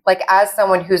Game. Mm-hmm. Like as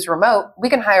someone who's remote, we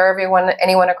can hire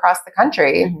anyone across the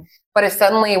country. Mm-hmm. But if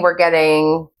suddenly we're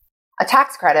getting a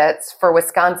tax credits for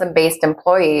Wisconsin-based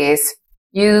employees,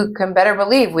 you can better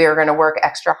believe we are going to work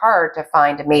extra hard to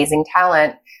find amazing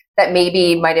talent that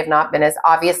maybe might have not been as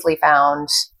obviously found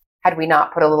had we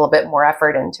not put a little bit more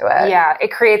effort into it. Yeah,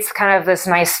 it creates kind of this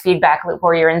nice feedback loop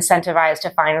where you're incentivized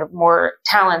to find more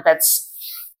talent that's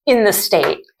in the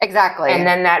state. Exactly. And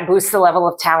then that boosts the level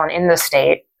of talent in the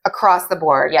state. Across the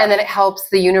board. Yeah. And then it helps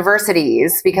the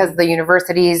universities, because the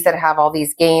universities that have all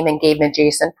these game and game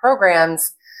adjacent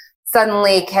programs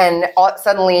suddenly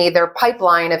their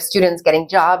pipeline of students getting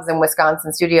jobs in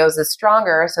Wisconsin studios is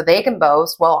stronger, so they can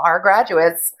boast, well, our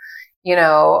graduates,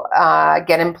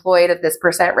 get employed at this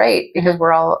 % rate, because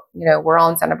we're all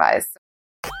incentivized.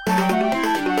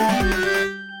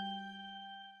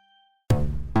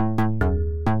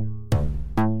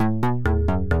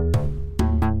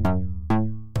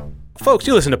 Folks,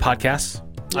 you listen to podcasts.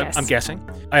 Yes. I'm guessing.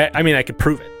 I mean, I could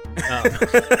prove it.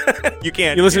 You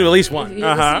can't. You listen to at least one. If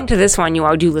you're listening to this one,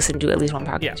 you do listen to at least one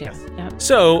podcast. Yeah. Yeah.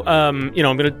 So, I'm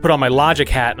going to put on my logic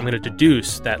hat and I'm going to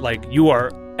deduce that, like, you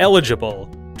are eligible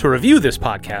to review this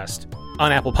podcast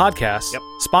on Apple Podcasts,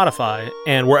 Spotify,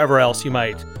 and wherever else you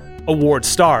might award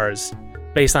stars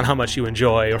based on how much you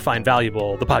enjoy or find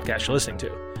valuable the podcast you're listening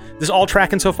to. This all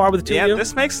tracking so far with the two of you? Yeah,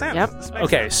 this makes sense. Yep. This makes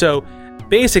Okay, sense. so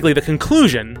basically the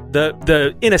conclusion,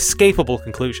 the inescapable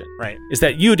conclusion, Right. is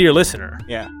that you, dear listener,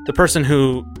 Yeah. the person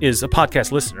who is a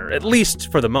podcast listener, at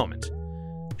least for the moment,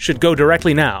 should go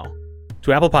directly now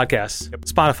to Apple Podcasts,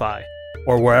 Spotify,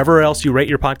 or wherever else you rate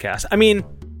your podcast. I mean,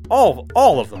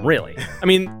 all of them, really. I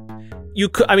mean,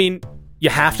 you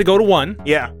have to go to one.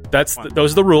 Yeah. Those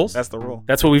are the rules. That's the rule.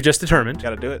 That's what we've just determined. Got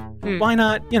to do it. Why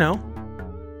not,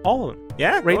 all of them?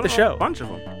 Yeah. Rate go the to show. A bunch of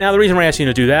them. Now, the reason we're asking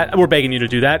you to do that, we're begging you to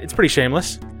do that, it's pretty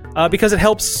shameless, because it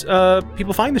helps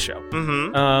people find the show.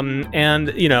 Mm-hmm. And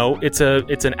it's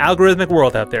an algorithmic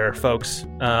world out there, folks.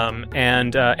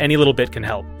 And any little bit can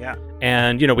help. Yeah.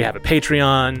 And we have a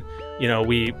Patreon.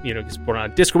 We can support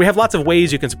on Discord. We have lots of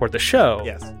ways you can support the show.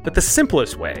 Yes. But the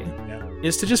simplest way Yeah.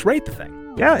 is to just rate the thing.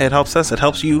 Yeah, it helps us. It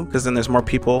helps you because then there's more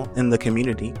people in the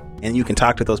community, and you can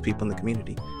talk to those people in the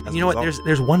community. And you know what?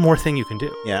 There's one more thing you can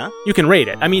do. Yeah. You can rate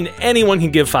it. I mean, anyone can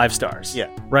give 5 stars. Yeah.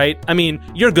 Right? I mean,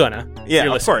 you're gonna. Yeah, dear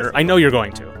of listener. course. I know you're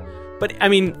going to. But I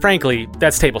mean, frankly,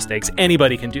 that's table stakes.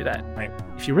 Anybody can do that. Right.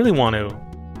 If you really want to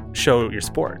show your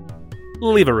support,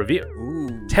 leave a review.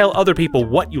 Ooh. Tell other people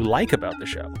what you like about the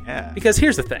show. Yeah. Because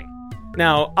here's the thing.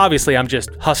 Now, obviously, I'm just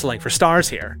hustling for stars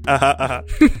here.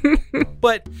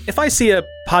 But if I see a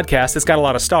podcast that's got a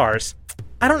lot of stars,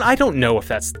 I don't know if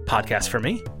that's the podcast for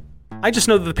me. I just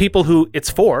know that the people who it's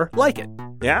for like it.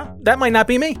 Yeah. That might not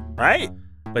be me. Right.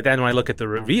 But then when I look at the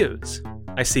reviews,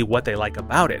 I see what they like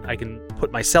about it. I can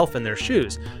put myself in their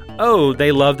shoes. Oh,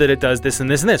 they love that it does this and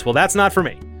this and this. Well, that's not for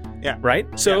me. Yeah. Right?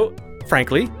 So,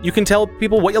 frankly, you can tell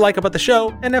people what you like about the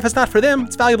show, and if it's not for them,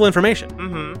 it's valuable information.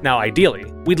 Mm-hmm. Now,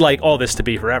 ideally, we'd like all this to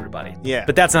be for everybody. Yeah.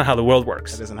 But that's not how the world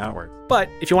works. That isn't how it works. But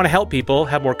if you want to help people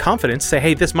have more confidence, say,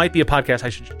 hey, this might be a podcast I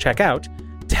should check out,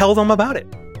 tell them about it.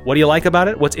 What do you like about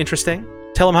it? What's interesting?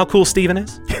 Tell them how cool Steven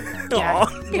is. Yeah.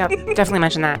 Yep. Definitely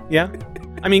mention that. Yeah?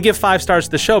 I mean, give 5 stars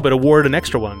to the show, but award an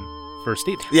extra one for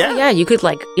Steven. Yeah. Yeah, you could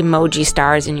like emoji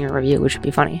stars in your review, which would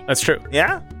be funny. That's true.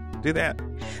 Yeah. Do that.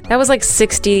 That was like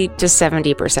 60 to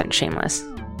 70% shameless.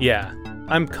 Yeah.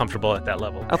 I'm comfortable at that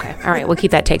level. Okay. All right. We'll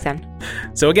keep that take then.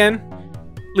 So again,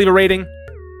 leave a rating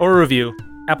or a review,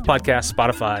 Apple Podcasts,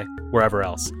 Spotify, wherever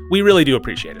else. We really do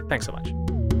appreciate it. Thanks so much.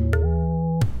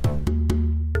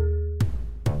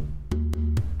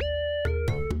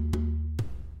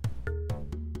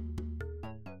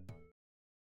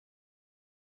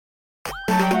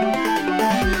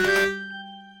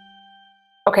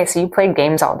 Okay, so you played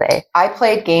games all day. I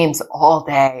played games all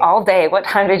day. All day. What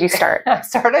time did you start? I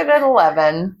started at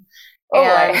 11. Oh,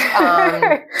 and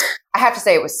boy. I have to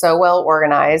say it was so well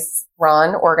organized.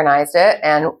 Ron organized it,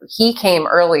 and he came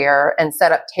earlier and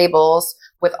set up tables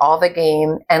with all the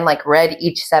game and like read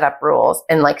each setup rules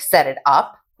and like set it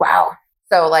up. Wow.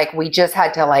 So like we just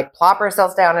had to like plop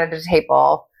ourselves down at a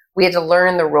table. We had to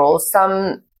learn the rules.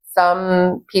 Some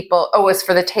people, it was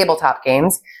for the tabletop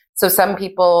games. So some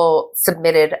people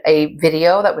submitted a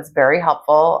video that was very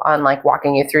helpful on like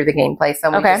walking you through the gameplay.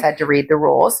 Some we just had to read the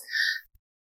rules.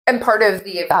 And part of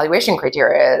the evaluation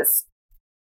criteria is,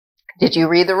 did you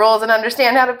read the rules and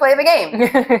understand how to play the game?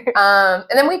 And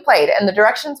then we played, and the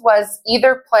directions was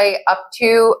either play up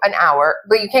to an hour,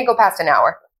 but you can't go past an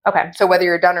hour. Okay. So whether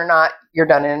you're done or not, you're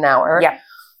done in an hour. Yeah.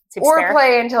 Seems Or fair.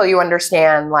 play until you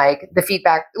understand like the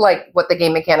feedback, like what the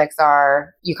game mechanics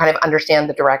are. You kind of understand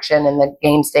the direction and the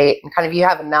game state, and kind of you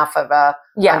have enough of a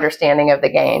understanding of the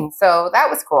game. So that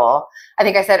was cool. I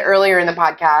think I said earlier in the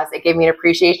podcast, it gave me an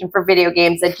appreciation for video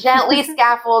games that gently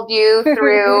scaffold you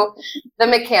through the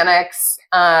mechanics.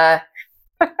 And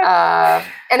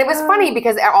it was funny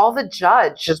because all the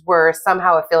judges were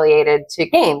somehow affiliated to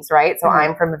games, right? So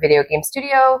I'm from a video game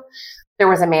studio. There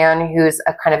was a man who's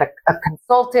a kind of a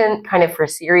consultant, kind of for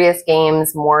serious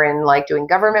games, more in like doing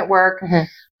government work.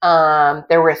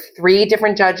 There were 3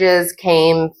 different judges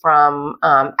came from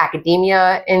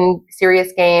academia in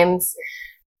serious games.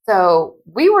 So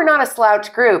we were not a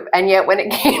slouch group. And yet when it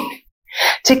came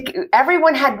to,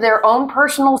 everyone had their own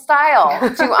personal style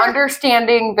to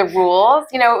understanding the rules.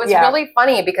 You know, it was really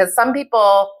funny because some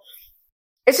people,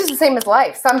 it's just the same as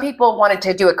life. Some people wanted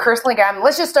to do a curse link game.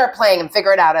 Let's just start playing and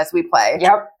figure it out as we play.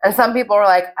 Yep. And some people were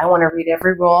like, I want to read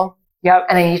every rule. Yep.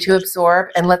 And I need to absorb,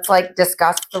 and let's like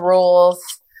discuss the rules.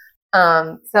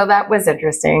 So that was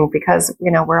interesting because,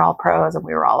 we're all pros and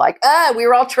we were all like, we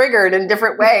were all triggered in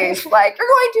different ways. Like, you're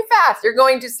going too fast. You're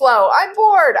going too slow. I'm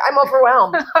bored. I'm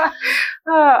overwhelmed.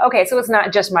 Okay. So it's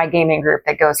not just my gaming group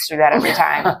that goes through that every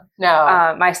time. No.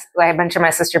 I mentioned my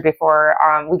sister before.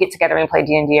 We get together and play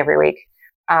D&D every week.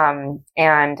 And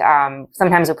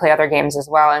sometimes we play other games as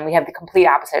well. And we have the complete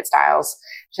opposite styles.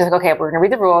 She's like, okay, we're going to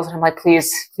read the rules. And I'm like, please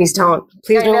don't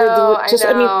read the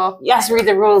rules. Yes, read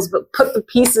the rules, but put the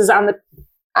pieces on the.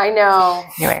 I know.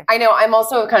 Anyway. I know. I'm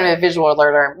also kind of a visual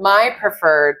learner. My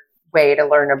preferred way to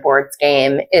learn a boards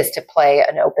game is to play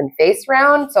an open face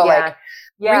round. So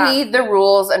read the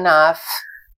rules enough,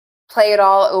 play it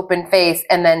all open face,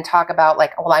 and then talk about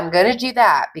like, well, I'm going to do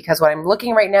that because what I'm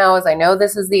looking right now is I know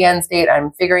this is the end state.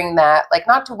 I'm figuring that, like,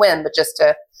 not to win, but just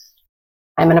to,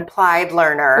 I'm an applied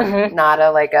learner, not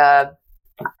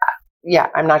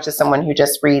I'm not just someone who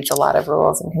just reads a lot of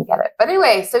rules and can get it. But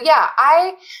anyway, so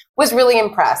I was really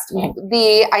impressed.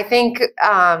 I think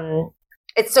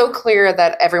it's so clear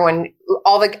that everyone,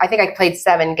 I think I played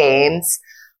 7 games.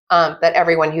 That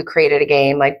everyone who created a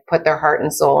game like put their heart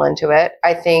and soul into it.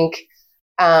 I think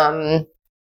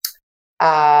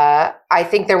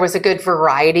there was a good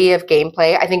variety of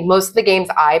gameplay. I think most of the games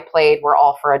I played were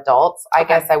all for adults. I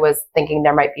guess I was thinking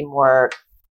there might be more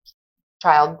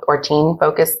child or teen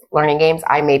focused learning games.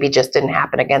 I maybe just didn't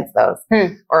happen against those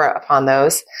or upon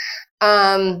those.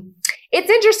 It's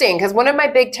interesting because one of my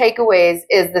big takeaways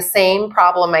is the same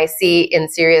problem I see in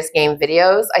serious game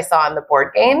videos I saw in the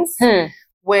board games.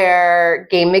 Where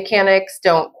game mechanics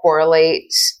don't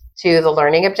correlate to the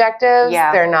learning objectives.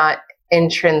 Yeah. They're not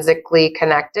intrinsically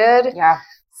connected. Yeah.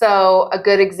 So a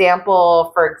good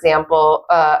example, what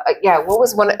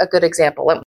was a good example?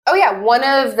 One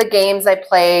of the games I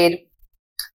played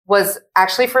was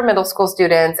actually for middle school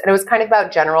students, and it was kind of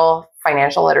about general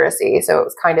financial literacy. So it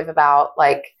was kind of about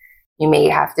like, you may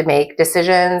have to make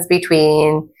decisions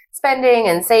between spending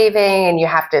and saving, and you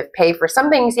have to pay for some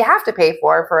things you have to pay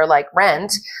for like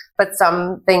rent, but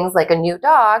some things like a new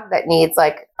dog that needs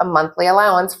like a monthly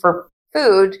allowance for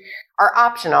food are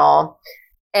optional.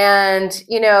 And,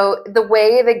 the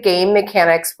way the game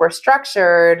mechanics were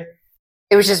structured,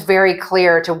 it was just very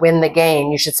clear to win the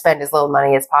game, you should spend as little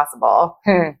money as possible,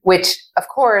 which of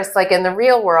course, like in the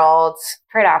real world,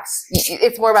 trade-offs,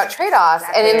 it's more about trade-offs.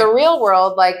 Exactly. And in the real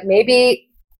world, like maybe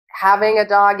having a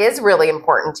dog is really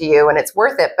important to you and it's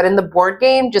worth it. But in the board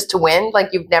game, just to win, like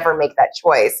you'd never make that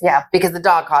choice. Yeah. Because the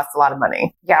dog costs a lot of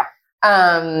money. Yeah.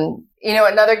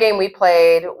 Another game we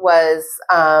played was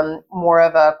more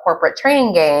of a corporate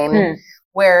training game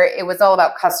where it was all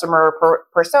about customer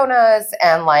personas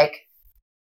and like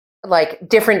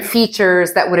different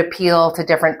features that would appeal to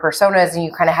different personas. And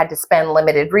you kind of had to spend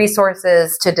limited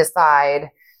resources to decide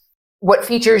what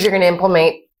features you're going to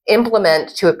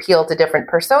implement to appeal to different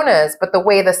personas. But the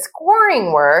way the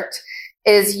scoring worked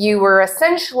is you were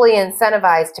essentially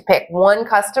incentivized to pick one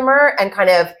customer and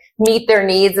kind of meet their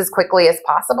needs as quickly as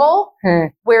possible.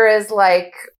 Whereas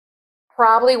like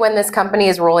probably when this company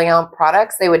is rolling out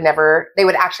products, that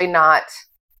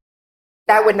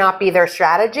would not be their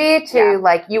strategy to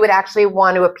like, you would actually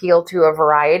want to appeal to a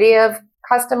variety of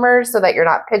customers so that you're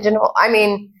not pigeonholed. I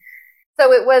mean,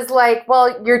 so it was like,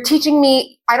 well, you're teaching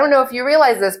me, I don't know if you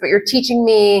realize this, but you're teaching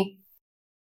me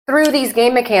through these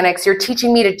game mechanics, you're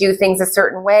teaching me to do things a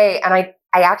certain way. And I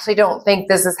actually don't think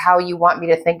this is how you want me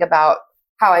to think about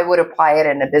how I would apply it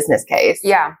in a business case.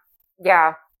 Yeah.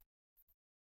 Yeah.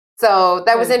 So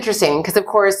that was interesting because, of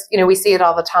course, we see it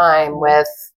all the time with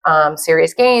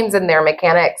serious games and their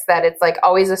mechanics that it's like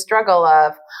always a struggle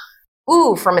of,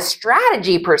 from a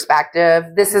strategy perspective,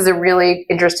 this is a really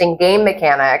interesting game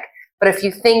mechanic. But if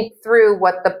you think through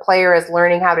what the player is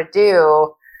learning how to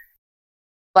do,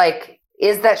 like,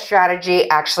 is that strategy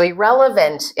actually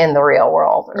relevant in the real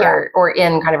world or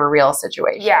in kind of a real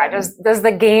situation? Yeah. Does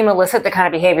the game elicit the kind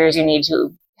of behaviors you need to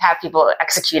have people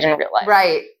execute in real life?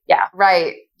 Right. Yeah.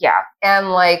 Right. Yeah. And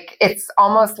like, it's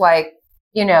almost like,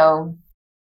 you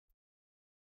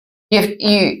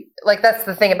like, that's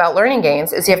the thing about learning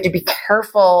games is you have to be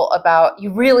careful about,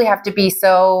 you really have to be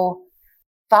so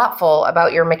thoughtful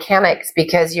about your mechanics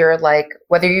because you're like,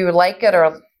 whether you like it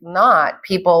or not,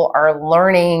 people are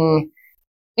learning,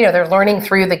 they're learning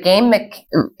through the game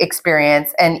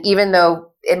experience. And even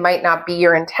though it might not be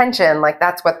your intention, like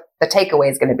that's what the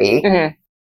takeaway is going to be. Mm-hmm.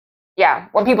 Yeah.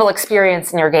 What people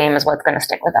experience in your game is what's going to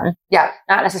stick with them. Yeah.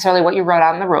 Not necessarily what you wrote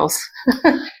out in the rules.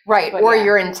 Right. Or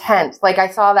your intent. Like I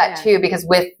saw that too, because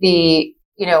with the,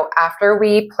 after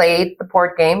we played the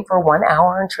board game for 1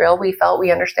 hour until we felt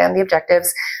we understand the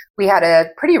objectives, we had a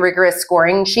pretty rigorous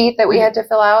scoring sheet that we had to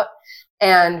fill out.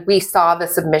 And we saw the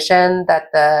submission that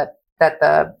the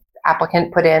the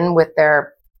applicant put in with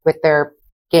their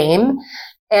game.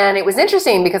 And it was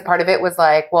interesting because part of it was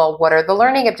like, well, what are the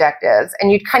learning objectives?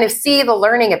 And you'd kind of see the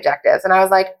learning objectives. And I was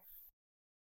like,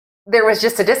 there was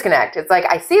just a disconnect. It's like,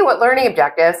 I see what learning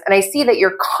objectives, and I see that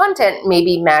your content may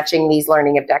be matching these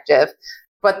learning objectives,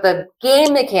 but the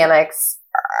game mechanics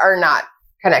are not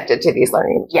connected to these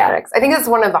learning mechanics. I think that's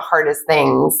one of the hardest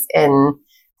things in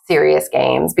serious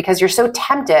games, because you're so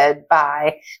tempted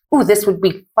by, ooh, this would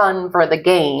be fun for the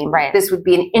game. Right. This would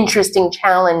be an interesting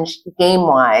challenge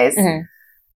game-wise. Mm-hmm.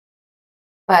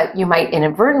 But you might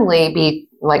inadvertently be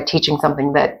like teaching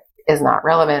something that is not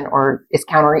relevant or is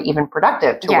counter even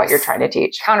productive to what you're trying to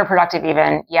teach. Counterproductive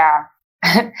even. Yeah.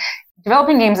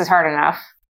 Developing games is hard enough.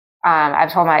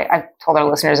 I've told our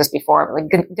listeners this before, but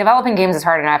like, developing games is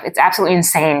hard enough. It's absolutely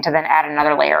insane to then add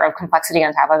another layer of complexity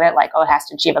on top of it. Like, oh, it has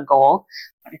to achieve a goal.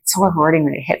 But it's so rewarding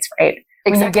when it hits, right?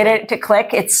 Exactly. When you get it to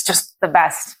click, it's just the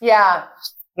best. Yeah.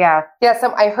 Yeah. Yeah.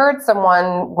 So I heard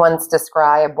someone once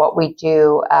describe what we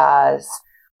do as,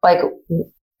 like,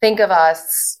 think of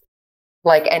us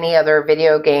like any other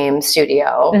video game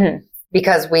studio,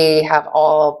 because we have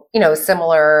all,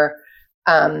 similar,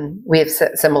 we have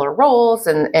similar roles,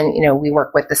 and, we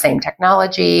work with the same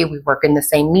technology. We work in the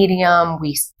same medium.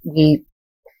 We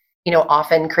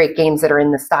often create games that are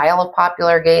in the style of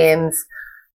popular games,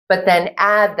 but then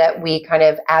add that we kind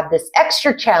of add this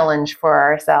extra challenge for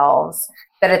ourselves,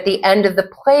 that at the end of the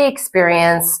play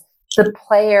experience, the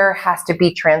player has to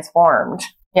be transformed.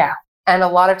 Yeah. And a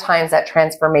lot of times that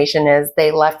transformation is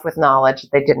they left with knowledge that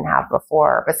they didn't have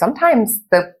before. But sometimes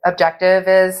the objective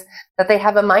is that they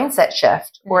have a mindset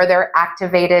shift, or they're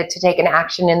activated to take an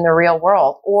action in the real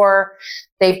world, or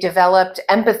they've developed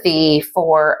empathy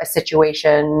for a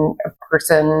situation, a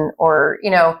person, or,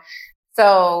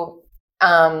 so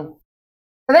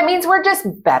that means we're just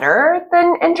better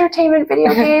than entertainment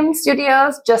video game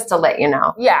studios, just to let you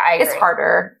know. Yeah, I agree. It's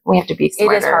harder. We have to be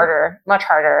smarter. It is harder, much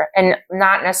harder. And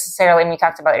not necessarily, we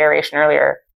talked about iteration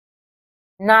earlier,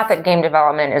 not that game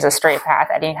development is a straight path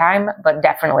at any time, but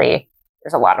definitely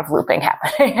there's a lot of looping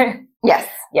happening. Yes.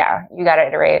 Yeah, you got to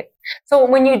iterate. So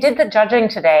when you did the judging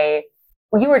today,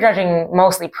 you were judging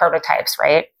mostly prototypes,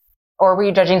 right? Or were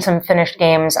you judging some finished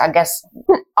games? I guess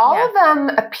all of them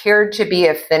appeared to be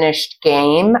a finished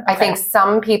game. Okay. I think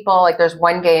some people, like there's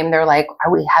one game, they're like,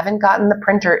 oh, we haven't gotten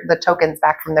the tokens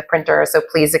back from the printer, so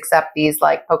please accept these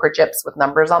like poker chips with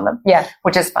numbers on them. Yeah,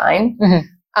 which is fine.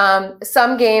 Mm-hmm.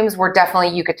 Some games were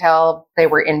definitely, you could tell they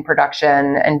were in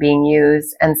production and being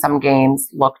used, and some games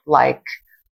looked like,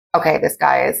 okay, this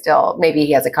guy is still, maybe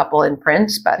he has a couple in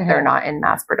print, but they're not in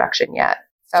mass production yet.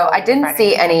 So I didn't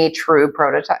see any true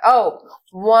prototype. Oh,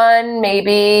 one,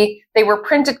 maybe they were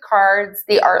printed cards.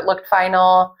 The art looked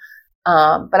final.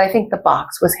 But I think the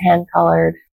box was hand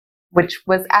colored, which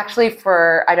was actually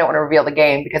I don't want to reveal the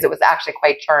game because it was actually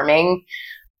quite charming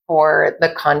for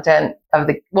the content of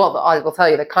I will tell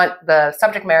you, the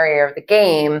subject matter of the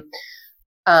game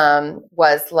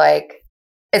was like,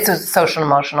 it's a social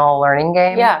emotional learning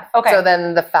game. Yeah. Okay. So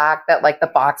then the fact that like the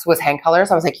box was hand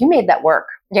colors, I was like, you made that work.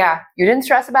 Yeah. You didn't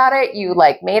stress about it. You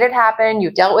like made it happen.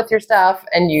 You dealt with your stuff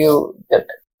and you did it.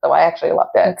 So I actually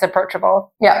loved it. It's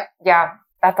approachable. Yeah. Yeah.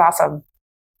 That's awesome.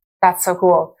 That's so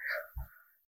cool.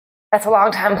 That's a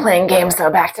long time playing games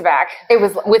though, back to back. It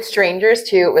was with strangers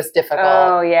too. It was difficult.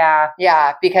 Oh yeah.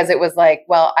 Yeah. Because it was like,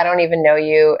 well, I don't even know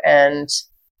you. And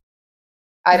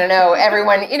I don't know,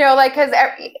 everyone, like, because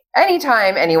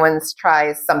anytime anyone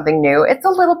tries something new, it's a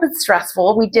little bit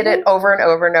stressful. We did it over and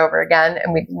over and over again,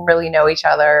 and we didn't really know each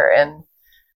other. And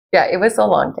yeah, it was a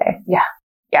long day. Yeah.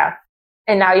 Yeah.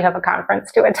 And now you have a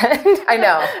conference to attend. I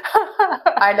know.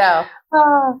 I know.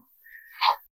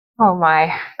 Oh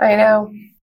my. I know.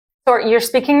 So you're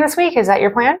speaking this week? Is that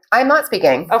your plan? I'm not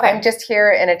speaking. Okay. I'm just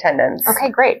here in attendance. Okay,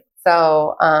 great.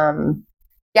 So,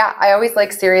 yeah, I always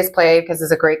like Serious Play because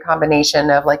it's a great combination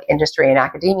of like industry and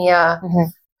academia. Mm-hmm.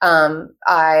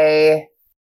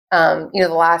 The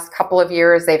last couple of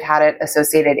years they've had it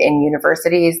associated in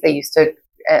universities. They used to,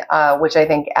 which I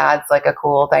think adds like a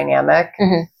cool dynamic.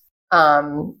 Mm-hmm.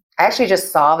 I actually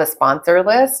just saw the sponsor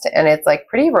list and it's like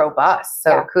pretty robust.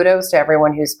 So kudos to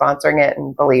everyone who's sponsoring it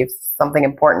and believes something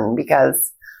important,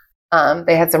 because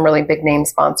they had some really big name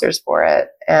sponsors for it.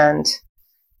 And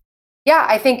yeah,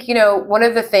 I think, one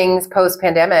of the things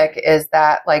post-pandemic is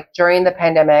that like during the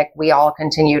pandemic, we all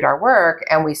continued our work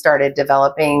and we started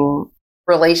developing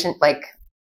relationships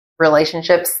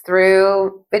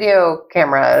through video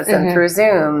cameras and through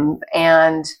Zoom.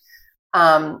 And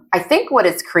I think what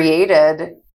it's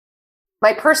created,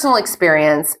 my personal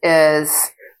experience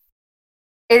is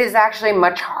it is actually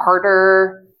much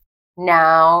harder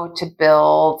now to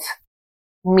build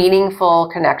meaningful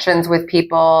connections with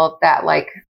people that like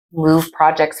move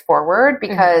projects forward,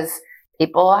 because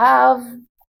people have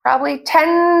probably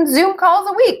 10 Zoom calls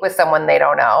a week with someone they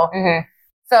don't know.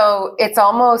 So it's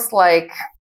almost like,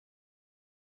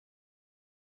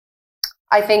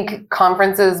 I think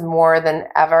conferences more than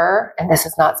ever, and this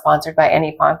is not sponsored by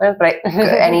any conference, but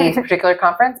any particular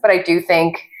conference, but I do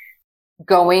think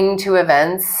going to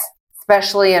events,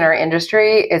 especially in our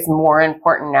industry, is more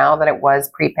important now than it was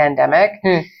pre-pandemic.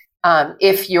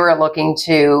 If you're looking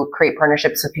to create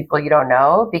partnerships with people you don't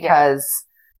know, because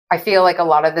I feel like a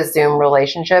lot of the Zoom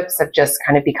relationships have just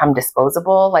kind of become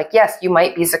disposable. Like, yes, you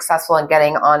might be successful in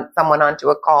getting someone onto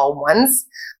a call once,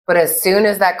 but as soon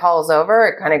as that call is over,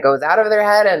 it kind of goes out of their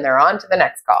head and they're on to the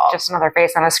next call. Just another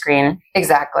face on a screen.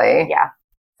 Exactly. Yeah.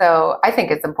 So I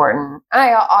think it's important.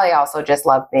 I also just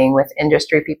love being with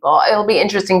industry people. It'll be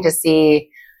interesting to see,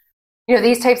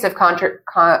 these types of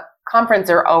conference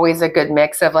are always a good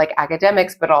mix of like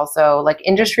academics, but also like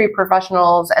industry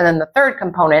professionals. And then the third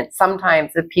component,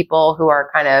 sometimes the people who are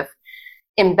kind of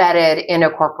embedded in a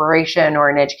corporation or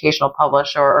an educational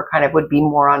publisher, or kind of would be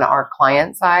more on our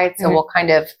client side. So we'll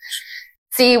kind of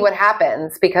see what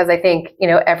happens, because I think,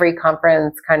 every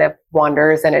conference kind of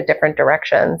wanders in a different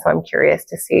direction. So I'm curious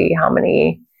to see how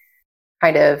many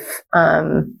kind of,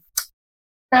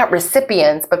 not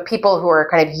recipients, but people who are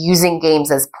kind of using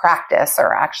games as practice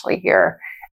are actually here.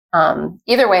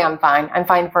 Either way, I'm fine. I'm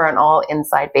fine for an all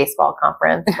inside baseball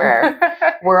conference where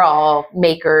we're all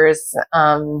makers.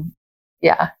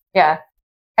 Yeah.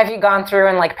 Have you gone through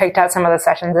and like picked out some of the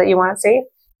sessions that you want to see?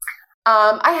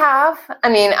 I have. I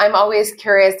mean, I'm always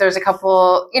curious. There's a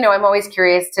couple, I'm always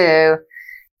curious to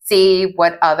see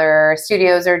what other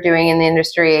studios are doing in the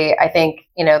industry. I think,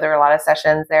 there are a lot of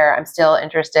sessions there. I'm still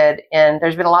interested in,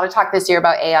 there's been a lot of talk this year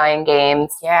about AI in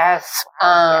games. Yes.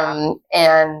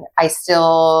 And I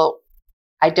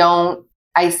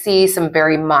see some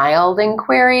very mild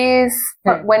inquiries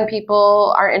when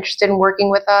people are interested in working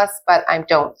with us, but I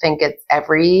don't think it's I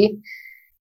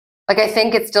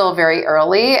think it's still very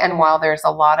early. And while there's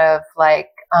a lot of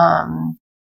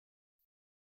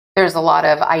there's a lot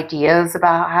of ideas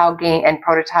about how and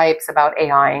prototypes about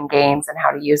AI in games and how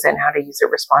to use it and how to use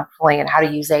it responsibly and how to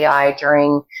use AI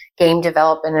during game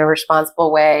development in a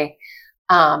responsible way.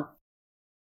 But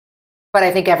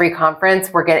I think every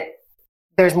conference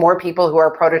there's more people who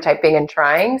are prototyping and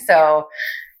trying. So,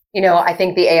 I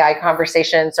think the AI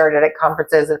conversation started at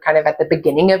conferences kind of at the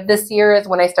beginning of this year is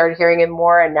when I started hearing it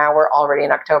more. And now we're already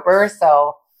in October.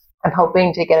 So I'm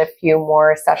hoping to get a few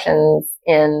more sessions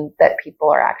in that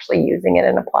people are actually using it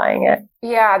and applying it.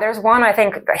 Yeah, there's one, I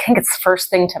think it's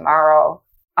first thing tomorrow,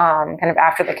 kind of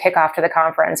after the kickoff to the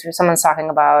conference, where someone's talking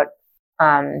about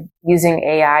using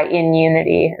AI in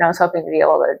Unity. And I was hoping to be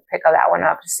able to pick that one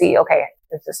up to see, okay,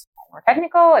 is this more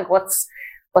technical? Like what's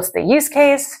the use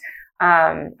case?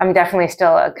 I'm definitely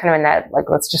still kind of in that, like,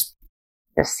 let's just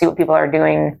see what people are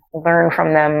doing, learn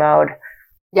from them mode.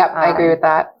 Yep, I agree with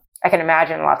that. I can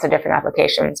imagine lots of different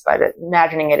applications, but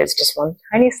imagining it is just one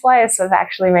tiny slice of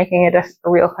actually making it a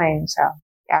real thing. So,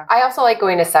 yeah. I also like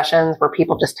going to sessions where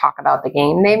people just talk about the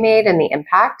game they made and the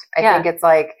impact. I think it's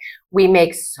like we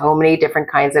make so many different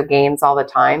kinds of games all the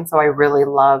time. So I really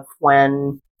love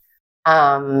when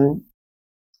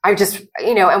I just,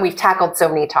 and we've tackled so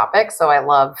many topics. So I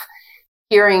love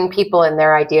hearing people and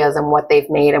their ideas and what they've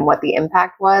made and what the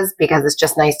impact was, because it's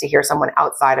just nice to hear someone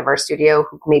outside of our studio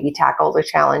who maybe tackled a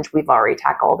challenge we've already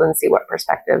tackled and see what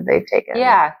perspective they've taken.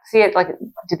 Yeah. See it like,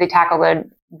 did they tackle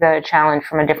the challenge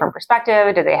from a different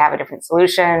perspective? Did they have a different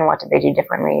solution? What did they do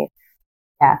differently?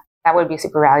 Yeah, that would be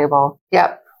super valuable.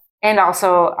 Yep. And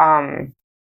also,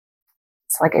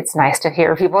 it's nice to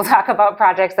hear people talk about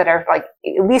projects that are like,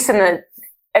 at least in the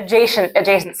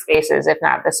adjacent spaces, if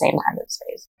not the same kind of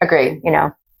space. Agreed.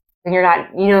 And you're not,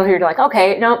 you're like,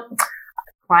 okay, no,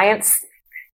 clients,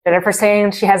 Jennifer's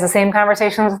saying she has the same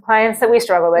conversations with clients that we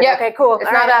struggle with. Yep. Okay, cool. It's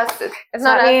not us. It's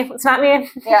not me. It's not me.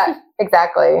 Yeah,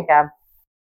 exactly. Yeah.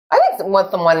 I think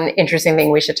one interesting thing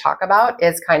we should talk about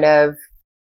is kind of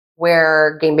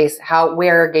where game-based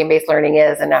learning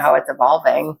is and how it's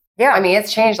evolving. Yeah, I mean,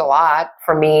 it's changed a lot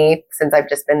for me since I've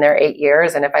just been there 8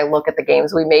 years. And if I look at the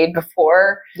games we made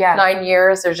before 9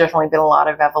 years, there's definitely been a lot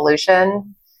of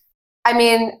evolution. I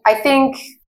mean, I think,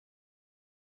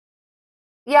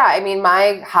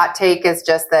 my hot take is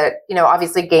just that,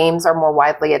 obviously games are more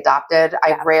widely adopted.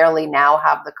 I rarely now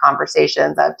have the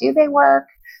conversations of, do they work?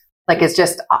 Like, it's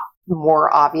just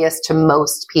more obvious to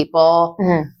most people.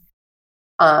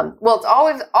 Mm-hmm. Well,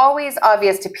 it's always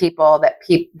obvious to people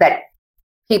that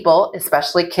people,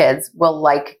 especially kids, will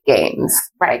like games,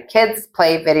 right? Kids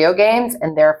play video games,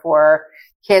 and therefore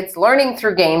kids learning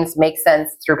through games makes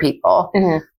sense through people.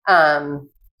 And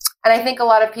I think a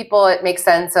lot of people, it makes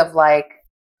sense of like,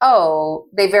 oh,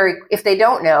 if they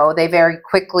don't know, they very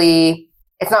quickly,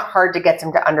 it's not hard to get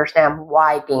them to understand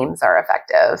why games are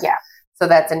effective. Yeah. So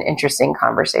that's an interesting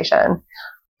conversation.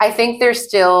 I think there's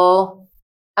still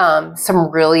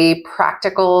some really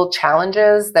practical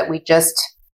challenges that we just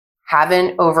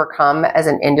haven't overcome as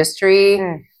an industry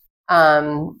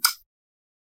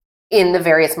in the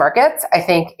various markets. I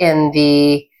think in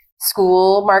the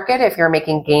school market, if you're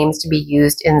making games to be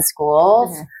used in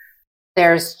schools,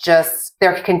 there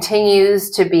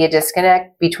continues to be a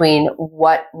disconnect between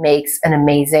what makes an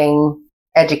amazing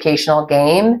educational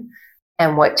game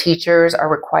and what teachers are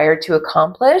required to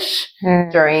accomplish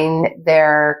during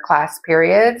their class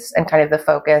periods, and kind of the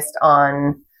focus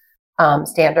on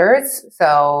standards.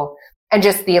 So, and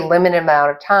just the limited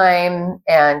amount of time,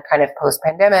 and kind of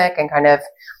post-pandemic, and kind of,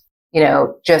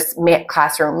 just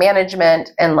classroom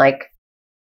management, and like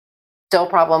still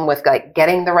problem with like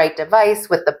getting the right device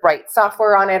with the right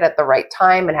software on it at the right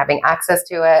time and having access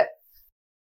to it.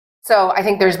 So I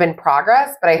think there's been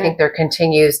progress, but I think there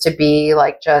continues to be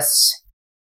like just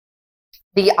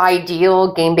the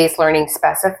ideal game-based learning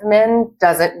specimen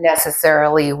doesn't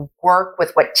necessarily work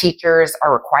with what teachers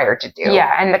are required to do.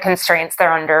 Yeah, and the constraints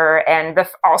they're under, and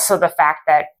also the fact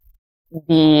that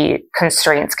the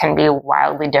constraints can be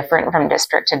wildly different from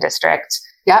district to district.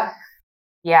 Yep.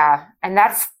 Yeah, and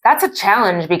that's a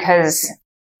challenge, because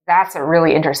that's a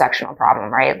really intersectional problem,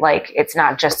 right? Like, it's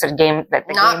not just a game that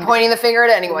pointing the finger at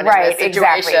anyone, right? In this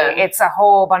situation. Exactly. It's a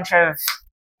whole bunch of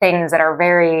things that are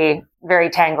very, very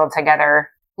tangled together.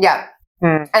 Yeah.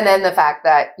 And then the fact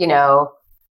that,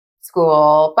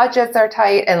 school budgets are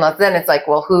tight, and then it's like,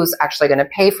 well, who's actually going to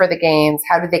pay for the games?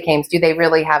 How do the games, do they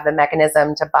really have the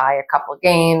mechanism to buy a couple of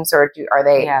games, or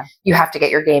you have to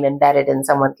get your game embedded in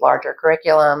someone's larger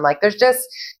curriculum? Like, there's just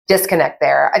disconnect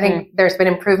there. I think there's been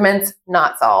improvements,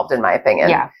 not solved, in my opinion.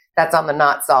 Yeah. That's on the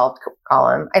not solved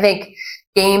column. I think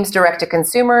games direct to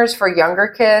consumers for younger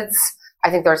kids, I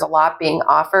think there's a lot being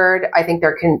offered. I think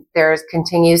there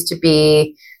continues to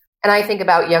be, and I think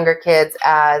about younger kids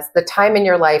as the time in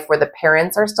your life where the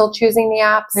parents are still choosing the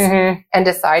apps and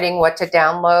deciding what to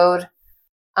download.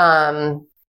 I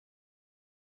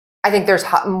think there's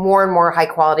more and more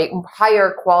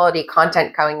higher quality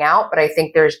content coming out, but I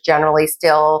think there's generally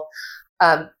still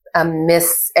a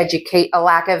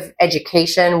lack of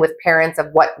education with parents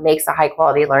of what makes a high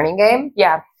quality learning game.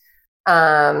 Yeah.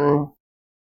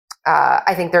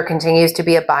 I think there continues to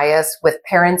be a bias with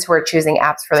parents who are choosing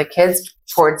apps for the kids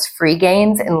towards free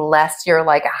games, unless you're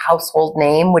like a household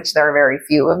name, which there are very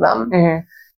few of them.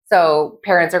 So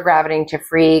parents are gravitating to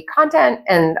free content,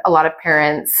 and a lot of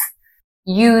parents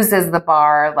use as the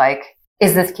bar, like,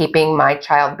 is this keeping my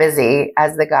child busy,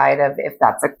 as the guide of if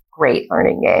that's a great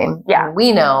learning game. Yeah. And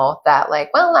we know that, like,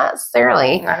 well, not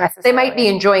necessarily. They might be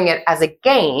enjoying it as a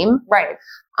game. Right.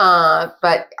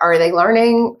 But are they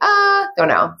learning? Don't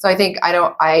know. So I think I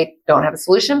don't have a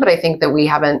solution, but I think that we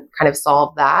haven't kind of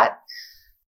solved that.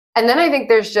 And then I think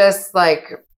there's just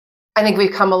like, I think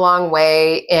we've come a long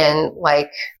way in like,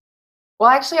 well,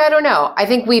 actually, I don't know. I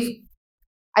think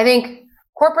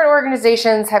corporate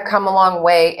organizations have come a long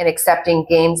way in accepting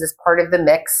games as part of the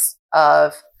mix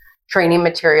of training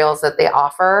materials that they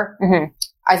offer.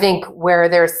 I think where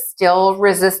there's still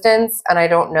resistance, and I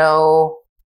don't know,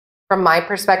 from my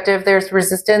perspective, there's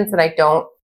resistance, and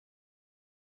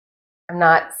I'm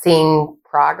not seeing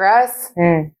progress,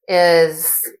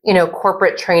 is,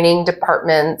 corporate training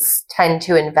departments tend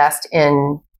to invest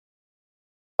in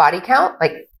body count,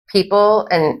 like people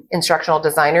and instructional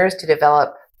designers to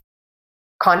develop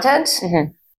content.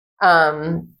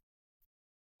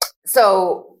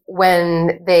 So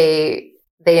when they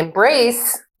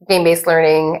embrace game-based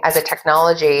learning as a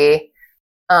technology,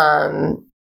 a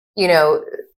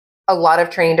lot of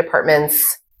training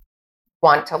departments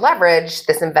want to leverage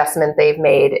this investment they've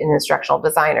made in instructional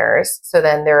designers. So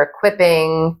then they're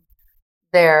equipping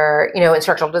their,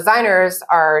 instructional designers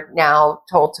are now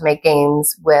told to make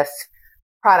games with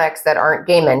products that aren't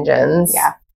game engines,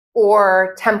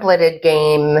 or templated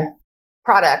game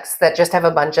products that just have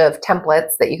a bunch of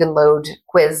templates that you can load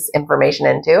quiz information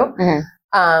into.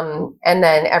 And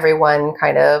then everyone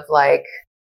kind of like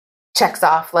checks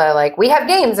off like, we have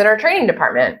games in our training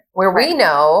department, where we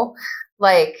know,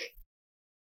 like,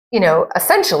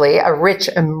 essentially a rich,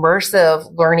 immersive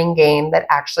learning game that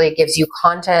actually gives you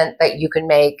content that you can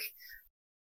make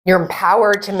you're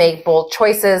empowered to make bold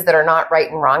choices that are not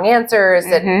right and wrong answers.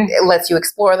 That it lets you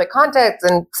explore the context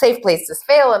and safe places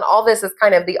fail. And all this is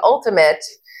kind of the ultimate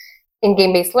in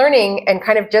game-based learning. And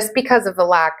kind of just because of the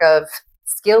lack of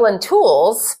skill and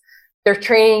tools, their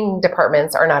training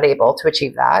departments are not able to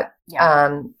achieve that.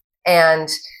 Yeah. And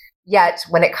yet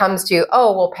when it comes to,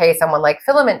 we'll pay someone like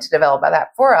Filament to develop that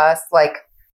for us, like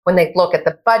when they look at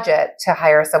the budget to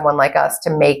hire someone like us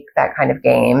to make that kind of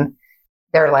game,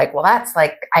 they're like, well, that's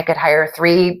like, I could hire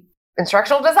 3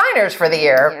 instructional designers for the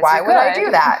year. Yes, why would I do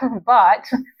that? But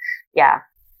yeah.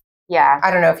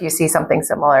 I don't know if you see something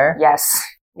similar. Yes.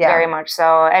 Yeah. Very much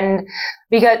so. And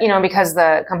because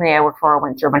the company I work for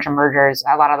went through a bunch of mergers,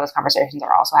 a lot of those conversations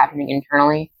are also happening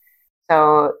internally.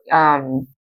 So,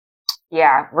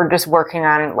 we're just working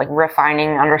on like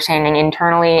refining understanding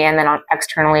internally, and then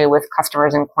externally with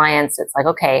customers and clients. It's like,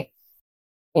 okay,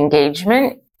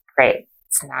 engagement, great.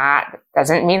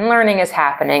 Doesn't mean learning is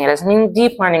happening. It doesn't mean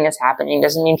deep learning is happening. It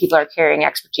doesn't mean people are carrying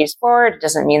expertise forward. It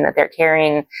doesn't mean that they're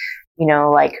carrying,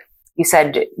 like you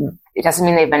said, it doesn't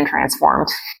mean they've been transformed.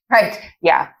 Right.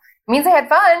 Yeah. It means they had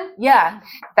fun. Yeah.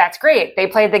 That's great. They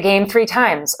played the game 3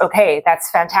 times. Okay. That's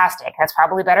fantastic. That's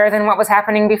probably better than what was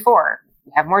happening before.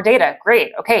 You have more data.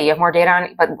 Great. Okay. You have more data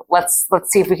on, but let's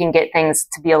see if we can get things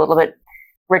to be a little bit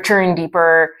richer and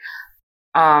deeper.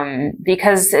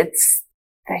 Because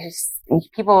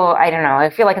people, I don't know, I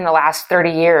feel like in the last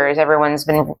 30 years, everyone's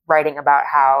been writing about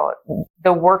how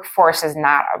the workforce is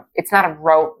it's not a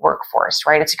rote workforce,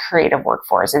 right? It's a creative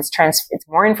workforce. It's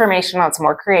more informational. It's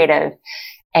more creative.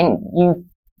 And you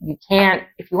can't,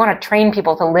 if you want to train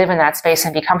people to live in that space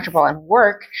and be comfortable and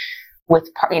work with,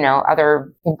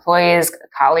 other employees,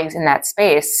 colleagues in that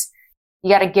space, you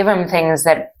got to give them things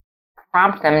that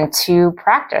prompt them to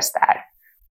practice that.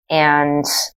 And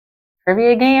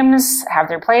trivia games have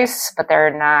their place, but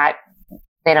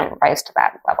they don't rise to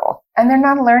that level. And they're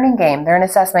not a learning game. They're an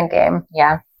assessment game.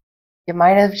 Yeah. You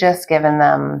might have just given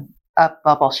them a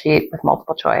bubble sheet with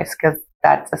multiple choice, because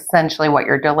that's essentially what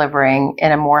you're delivering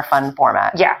in a more fun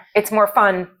format. Yeah. It's more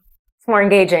fun. It's more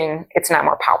engaging. It's not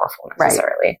more powerful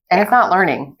necessarily. Right. And it's not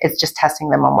learning. It's just testing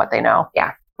them on what they know.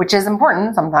 Yeah. Which is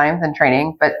important sometimes in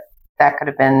training, but that could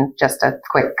have been just a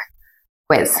quick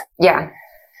quiz. Yeah.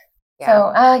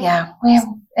 So, yeah.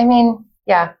 And then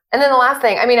the last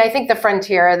thing, I think the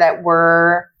frontier that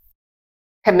we're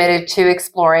committed to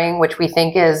exploring, which we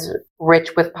think is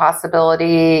rich with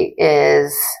possibility,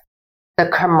 is the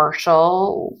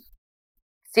commercial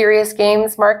serious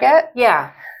games market.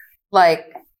 Yeah.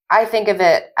 Like, I think of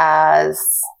it as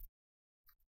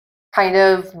kind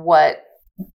of what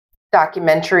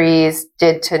documentaries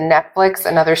did to Netflix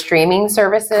and other streaming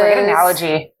services. Great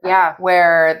analogy. Yeah.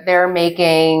 Where they're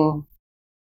making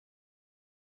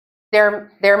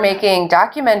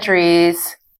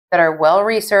documentaries that are well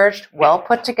researched, well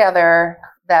put together,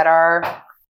 that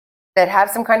have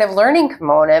some kind of learning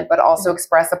component, but also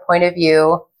express a point of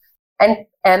view, and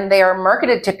they are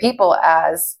marketed to people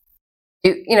as,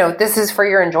 this is for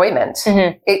your enjoyment.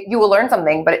 Mm-hmm. You will learn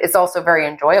something, but it's also very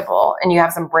enjoyable. And you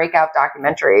have some breakout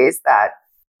documentaries that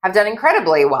have done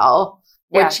incredibly well.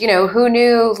 Yeah. Which, who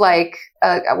knew, like,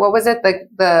 what was it?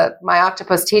 The My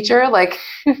Octopus Teacher? Like,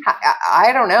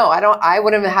 I don't know. I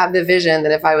wouldn't have the vision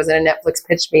that if I was in a Netflix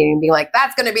pitch meeting being like,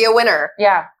 that's going to be a winner.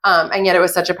 Yeah. And yet it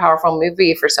was such a powerful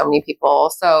movie for so many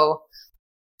people. So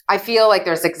I feel like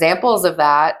there's examples of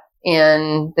that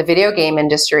in the video game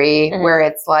industry, mm-hmm. where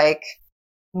it's like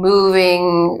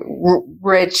moving,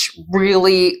 rich,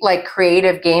 really like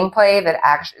creative gameplay that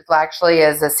actually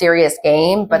is a serious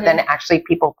game, but mm-hmm. then actually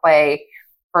people play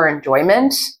for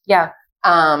enjoyment. Yeah.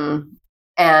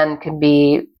 And can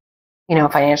be,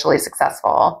 financially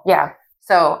successful. Yeah.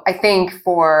 So I think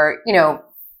for,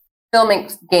 filming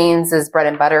games as bread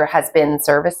and butter has been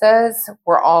services.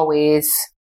 We're always,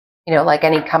 like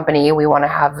any company, we want to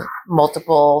have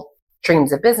multiple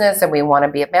streams of business, and we want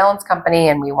to be a balanced company,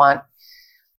 and we want,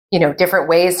 different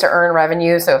ways to earn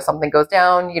revenue. So if something goes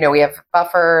down, we have a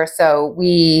buffer. So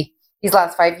these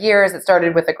last 5 years, it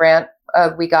started with a grant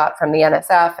we got from the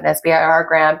NSF, an SBIR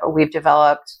grant, but we've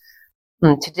developed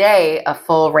today a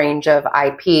full range of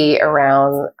IP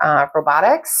around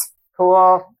robotics.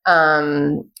 Cool.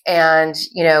 And,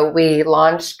 we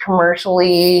launched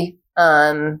commercially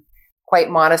quite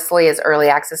modestly as early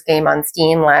access game on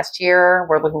Steam last year.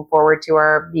 We're looking forward to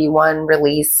our V1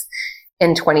 release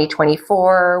in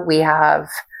 2024. We have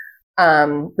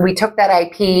we took that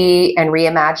IP and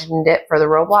reimagined it for the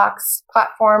Roblox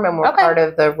platform, and we're part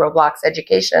of the Roblox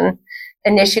Education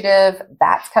Initiative.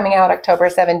 That's coming out October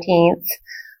 17th.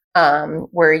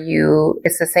 where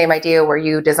it's the same idea where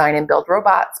you design and build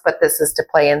robots, but this is to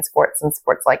play in sports and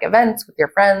sports-like events with your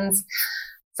friends.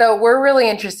 So we're really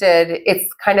interested.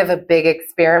 It's kind of a big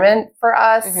experiment for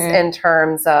us in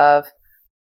terms of,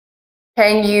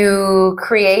 can you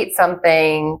create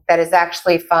something that is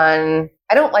actually fun?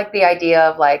 I don't like the idea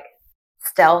of like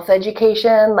stealth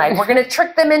education, like we're going to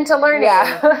trick them into learning.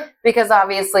 Yeah. Because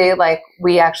obviously, like,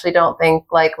 we actually don't think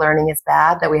like learning is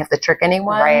bad, that we have to trick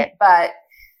anyone. Right. But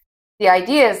the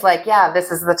idea is like, yeah,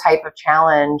 this is the type of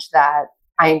challenge that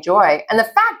I enjoy. And the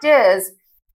fact is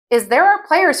there are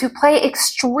players who play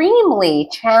extremely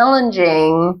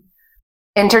challenging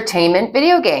entertainment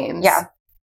video games. Yeah.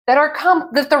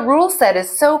 That the rule set is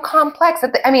so complex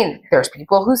that there's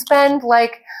people who spend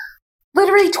like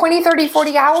literally 20, 30,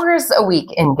 40 hours a week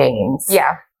in games.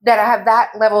 Yeah. That have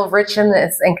that level of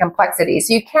richness and complexity.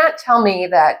 So you can't tell me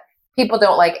that people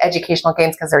don't like educational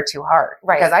games because they're too hard.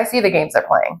 Right. Because I see the games they're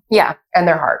playing. Yeah. And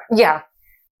they're hard. Yeah.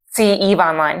 See EVE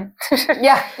Online.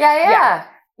 Yeah.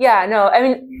 Yeah. No, I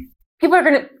mean,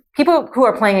 people who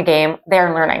are playing a game,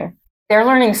 they're learning. They're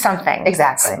learning something.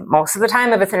 Exactly. Most of the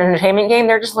time, if it's an entertainment game,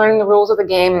 they're just learning the rules of the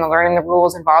game and they're learning the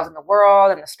rules involved in the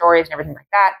world and the stories and everything like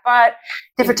that. But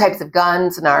different types of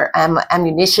guns and our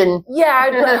ammunition.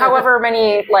 Yeah. However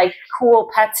many like cool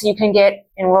pets you can get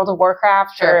in World of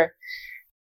Warcraft, sure. Or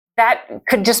that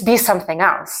could just be something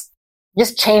else.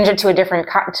 Just change it to different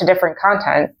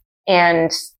content,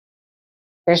 and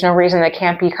there's no reason that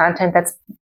can't be content that's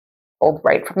pulled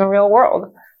right from the real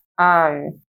world.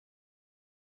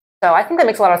 So I think that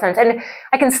makes a lot of sense. And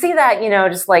I can see that,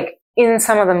 just like in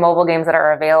some of the mobile games that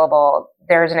are available,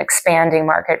 there's an expanding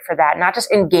market for that, not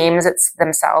just in games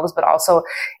themselves, but also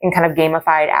in kind of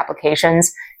gamified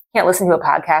applications. You can't listen to a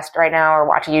podcast right now or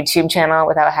watch a YouTube channel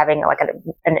without having like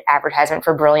an advertisement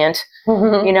for Brilliant,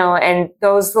 and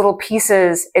those little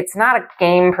pieces, it's not a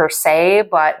game per se,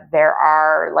 but there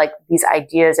are like these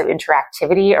ideas of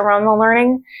interactivity around the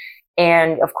learning.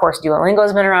 And of course, Duolingo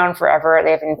has been around forever.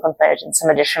 They have implemented some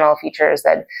additional features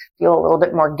that feel a little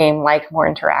bit more game-like,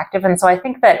 more interactive. And so I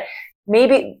think that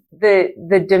maybe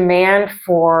the demand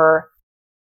for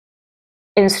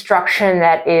instruction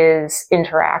that is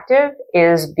interactive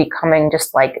is becoming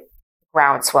just like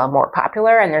groundswell more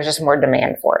popular, and there's just more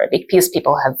demand for it because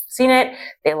people have seen it,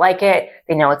 they like it,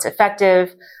 they know it's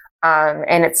effective,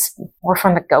 and it's more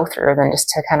fun to go through than just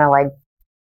to kind of like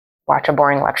watch a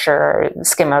boring lecture or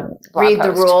skim a blog read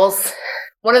post. The rules.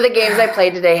 One of the games I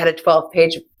played today had a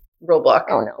 12-page rule book.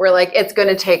 Oh no! We're like, it's going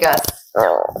to take us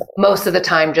most of the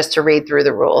time just to read through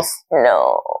the rules.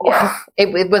 No. Yeah.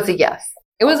 It was a yes.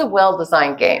 It was a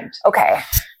well-designed game. Okay.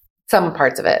 Some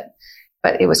parts of it,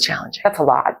 but it was challenging. That's a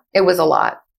lot. It was a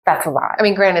lot. That's a lot. I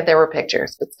mean, granted, there were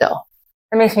pictures, but still.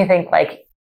 It makes me think, like,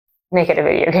 make it a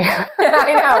video game.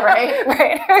 I know, right?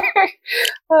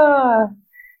 Right.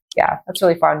 Yeah, that's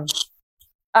really fun.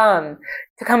 To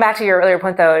come back to your earlier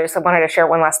point, though, I just wanted to share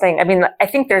one last thing. I mean, I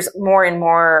think there's more and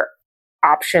more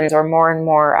options or more and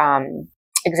more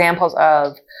examples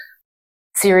of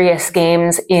serious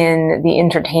games in the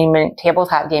entertainment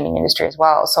tabletop gaming industry as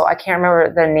well. So I can't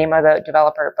remember the name of the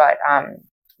developer, but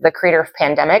the creator of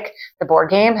Pandemic, the board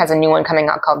game, has a new one coming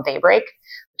out called Daybreak,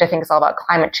 which I think is all about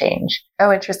climate change.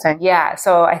 Oh, interesting. Yeah,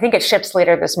 so I think it ships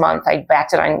later this month. I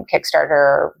backed it on Kickstarter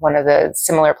or one of the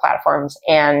similar platforms,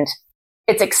 and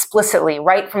it's explicitly,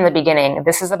 right from the beginning,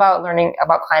 this is about learning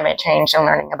about climate change and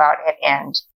learning about it,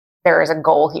 and there is a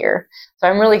goal here. So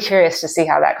I'm really curious to see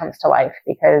how that comes to life,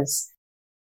 because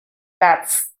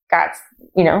that's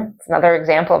it's another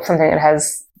example of something that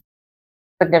has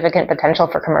significant potential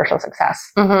for commercial success,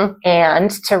 and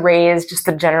to raise just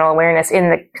the general awareness in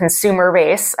the consumer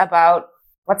base about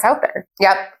what's out there.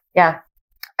 Yep. Yeah.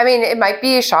 I mean, it might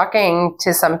be shocking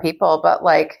to some people, but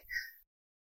like,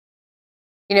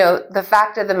 the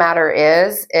fact of the matter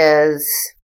is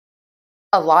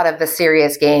a lot of the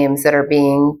serious games that are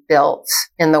being built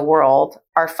in the world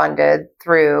are funded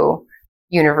through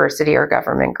university or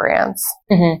government grants.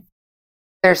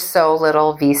 There's so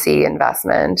little VC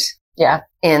investment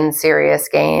in serious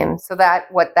games. So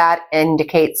what that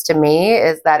indicates to me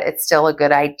is that it's still a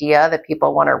good idea that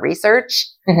people want to research,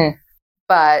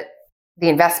 but the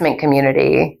investment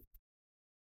community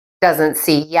doesn't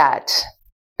see yet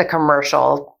the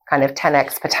commercial kind of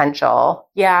 10x potential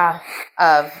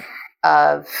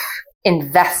of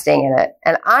investing in it.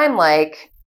 And I'm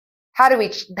like, how do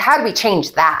we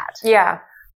change that? Yeah.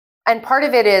 And part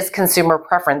of it is consumer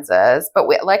preferences. But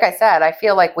like I said, I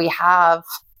feel like we have,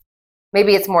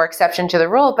 maybe it's more exception to the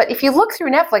rule. But if you look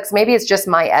through Netflix, maybe it's just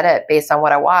my edit based on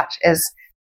what I watch, is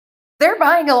they're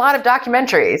buying a lot of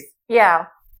documentaries. Yeah.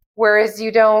 Whereas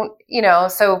you don't,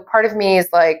 so part of me is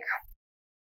like,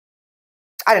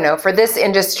 I don't know, for this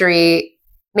industry,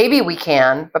 maybe we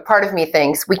can, but part of me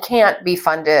thinks we can't be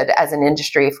funded as an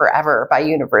industry forever by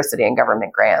university and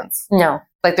government grants. No.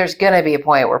 Like there's going to be a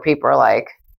point where people are like,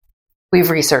 we've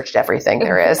researched everything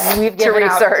there is We've to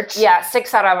research.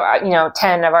 6 out of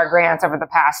 10 of our grants over the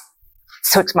past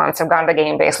 6 months have gone to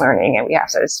game-based learning, and we have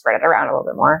to spread it around a little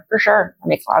bit more. For sure. That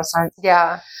makes a lot of sense.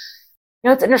 Yeah.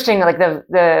 It's interesting, like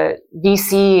the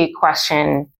VC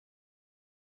question,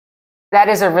 that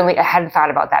is I hadn't thought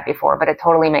about that before, but it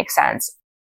totally makes sense.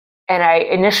 And I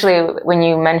initially, when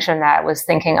you mentioned that, was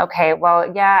thinking, okay,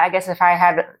 well, yeah, I guess if I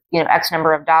had, X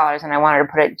number of dollars and I wanted to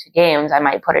put it into games, I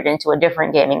might put it into a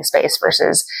different gaming space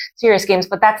versus serious games.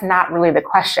 But that's not really the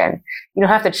question. You don't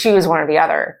have to choose one or the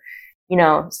other,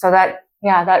 so that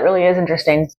really is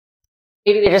interesting.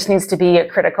 Maybe there just needs to be a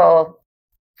critical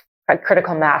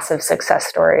mass of success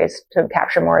stories to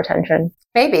capture more attention.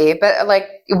 Maybe, but like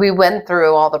we went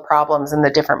through all the problems in the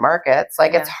different markets.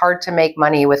 Like it's hard to make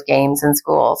money with games in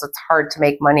schools. It's hard to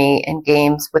make money in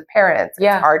games with parents.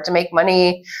 It's hard to make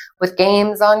money with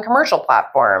games on commercial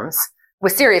platforms,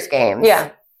 with serious games. Yeah.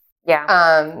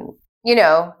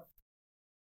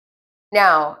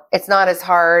 Now it's not as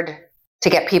hard to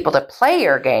get people to play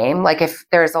your game. Like if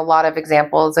there's a lot of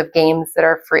examples of games that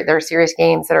are free, there are serious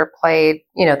games that are played,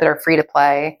 that are free to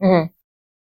play. Mm-hmm.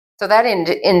 So that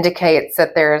indicates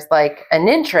that there's like an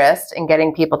interest in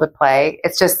getting people to play.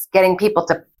 It's just getting people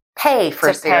to pay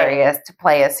to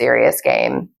play a serious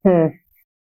game.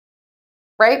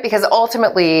 Right? Because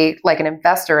ultimately, like an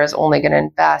investor is only going to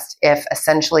invest if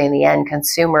essentially in the end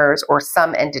consumers or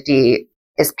some entity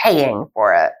is paying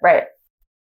for it. Right.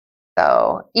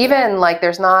 So even like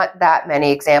there's not that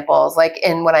many examples. Like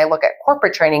when I look at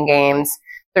corporate training games,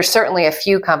 there's certainly a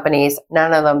few companies,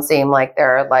 none of them seem like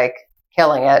they're like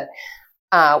killing it,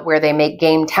 where they make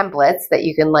game templates that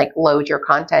you can like load your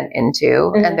content into.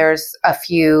 Mm-hmm. And there's a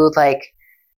few like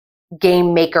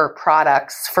game maker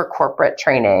products for corporate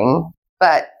training,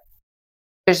 but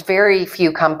there's very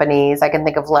few companies. I can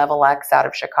think of Level X out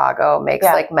of Chicago makes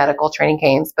like medical training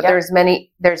games, but there's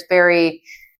many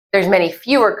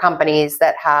fewer companies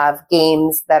that have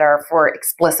games that are for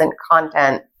explicit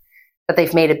content, but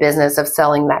they've made a business of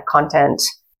selling that content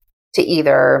to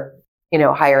either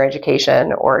higher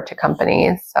education or to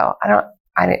companies. So I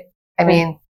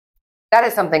mean, that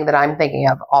is something that I'm thinking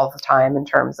of all the time in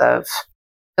terms of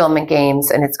film and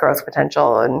games and its growth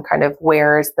potential and kind of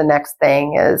where's the next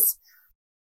thing is,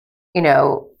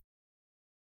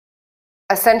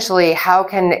 essentially how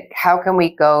can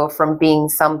we go from being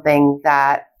something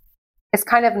that is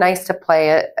kind of nice to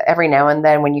play it every now and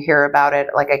then when you hear about it,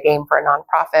 like a game for a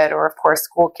nonprofit, or of course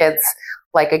school kids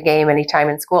like a game anytime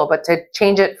in school, but to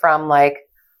change it from like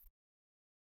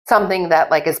something that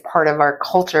like is part of our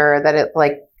culture, that it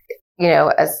like,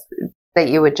 as that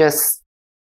you would just,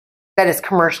 that is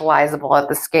commercializable at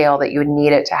the scale that you would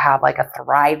need it to have like a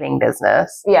thriving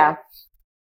business. Yeah.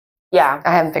 Yeah.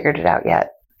 I haven't figured it out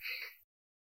yet.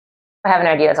 I have an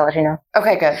idea, so I'll let you know.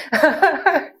 Okay, good.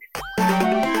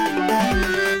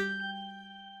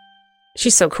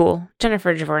 She's so cool.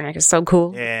 Jennifer Javornik is so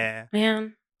cool. Yeah.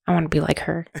 Man, I want to be like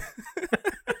her.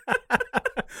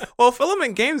 Well,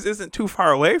 Filament Games isn't too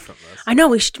far away from us. I know,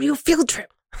 we should do a field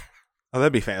trip. Oh,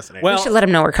 that'd be fascinating. Well, we should let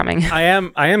them know we're coming. I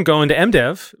am going to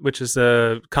MDev, which is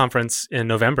a conference in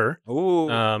November. Ooh.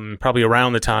 Probably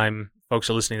around the time folks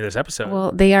are listening to this episode.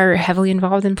 Well, they are heavily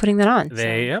involved in putting that on.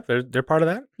 They're part of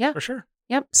that. Yeah, for sure.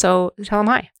 Yep. So tell them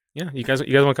hi. Yeah, you guys want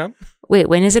to come? Wait,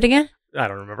 when is it again? I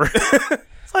don't remember.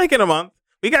 It's like in a month.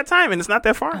 We got time, and it's not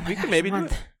that far. Oh we can maybe do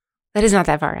it. That is not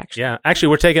that far, actually. Yeah, actually,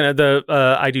 we're taking the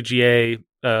IDGA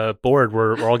board.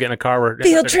 We're all getting a car. We're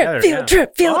field trip.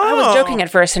 Oh. I was joking at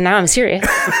first, and now I'm serious.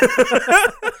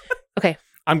 Okay,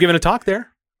 I'm giving a talk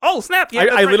there. Oh snap! Yeah,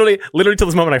 I literally till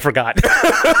this moment I forgot.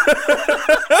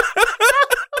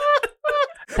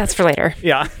 That's for later.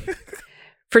 Yeah.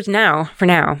 For now,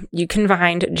 you can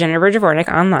find Jennifer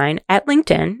Javornik online at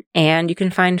LinkedIn, and you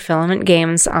can find Filament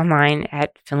Games online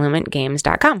at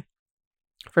filamentgames.com.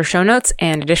 For show notes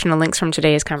and additional links from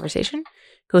today's conversation,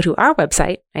 go to our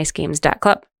website,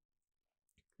 nicegames.club.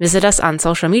 Visit us on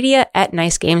social media at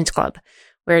Nice Games Club,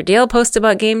 where Dale posts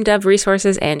about game dev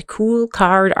resources and cool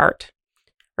card art.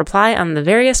 Reply on the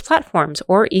various platforms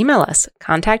or email us,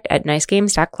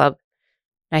 contact@nicegames.club.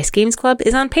 Nice Games Club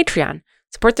is on Patreon.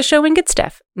 Support the show and get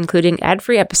stuff, including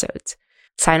ad-free episodes.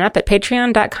 Sign up at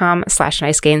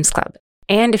patreon.com/nicegamesclub.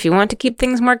 And if you want to keep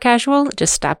things more casual,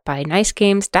 just stop by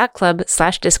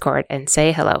nicegames.club/discord and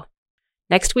say hello.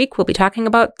 Next week, we'll be talking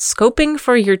about scoping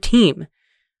for your team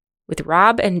with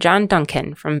Rob and John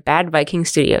Duncan from Bad Viking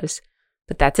Studios.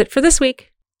 But that's it for this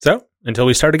week. So, until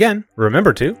we start again,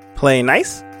 remember to Play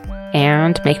nice.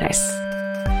 And make nice.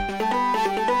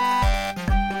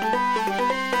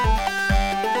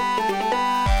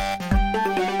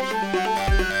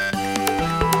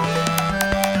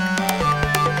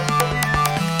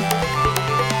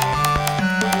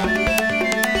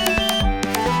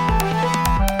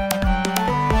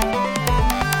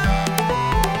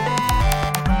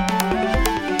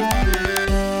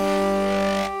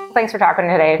 Thanks for talking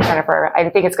today, Jennifer. I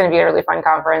think it's going to be a really fun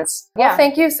conference. Well,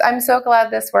 thank you. I'm so glad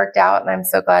this worked out, and I'm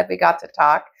so glad we got to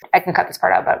talk. I can cut this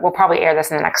part out, but we'll probably air this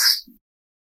in the next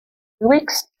 2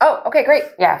 weeks. Oh, okay, great.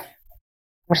 Yeah.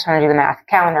 I'm just trying to do the math.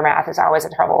 Calendar math is always a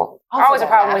trouble. Always a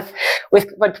problem with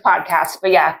podcasts.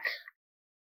 But yeah,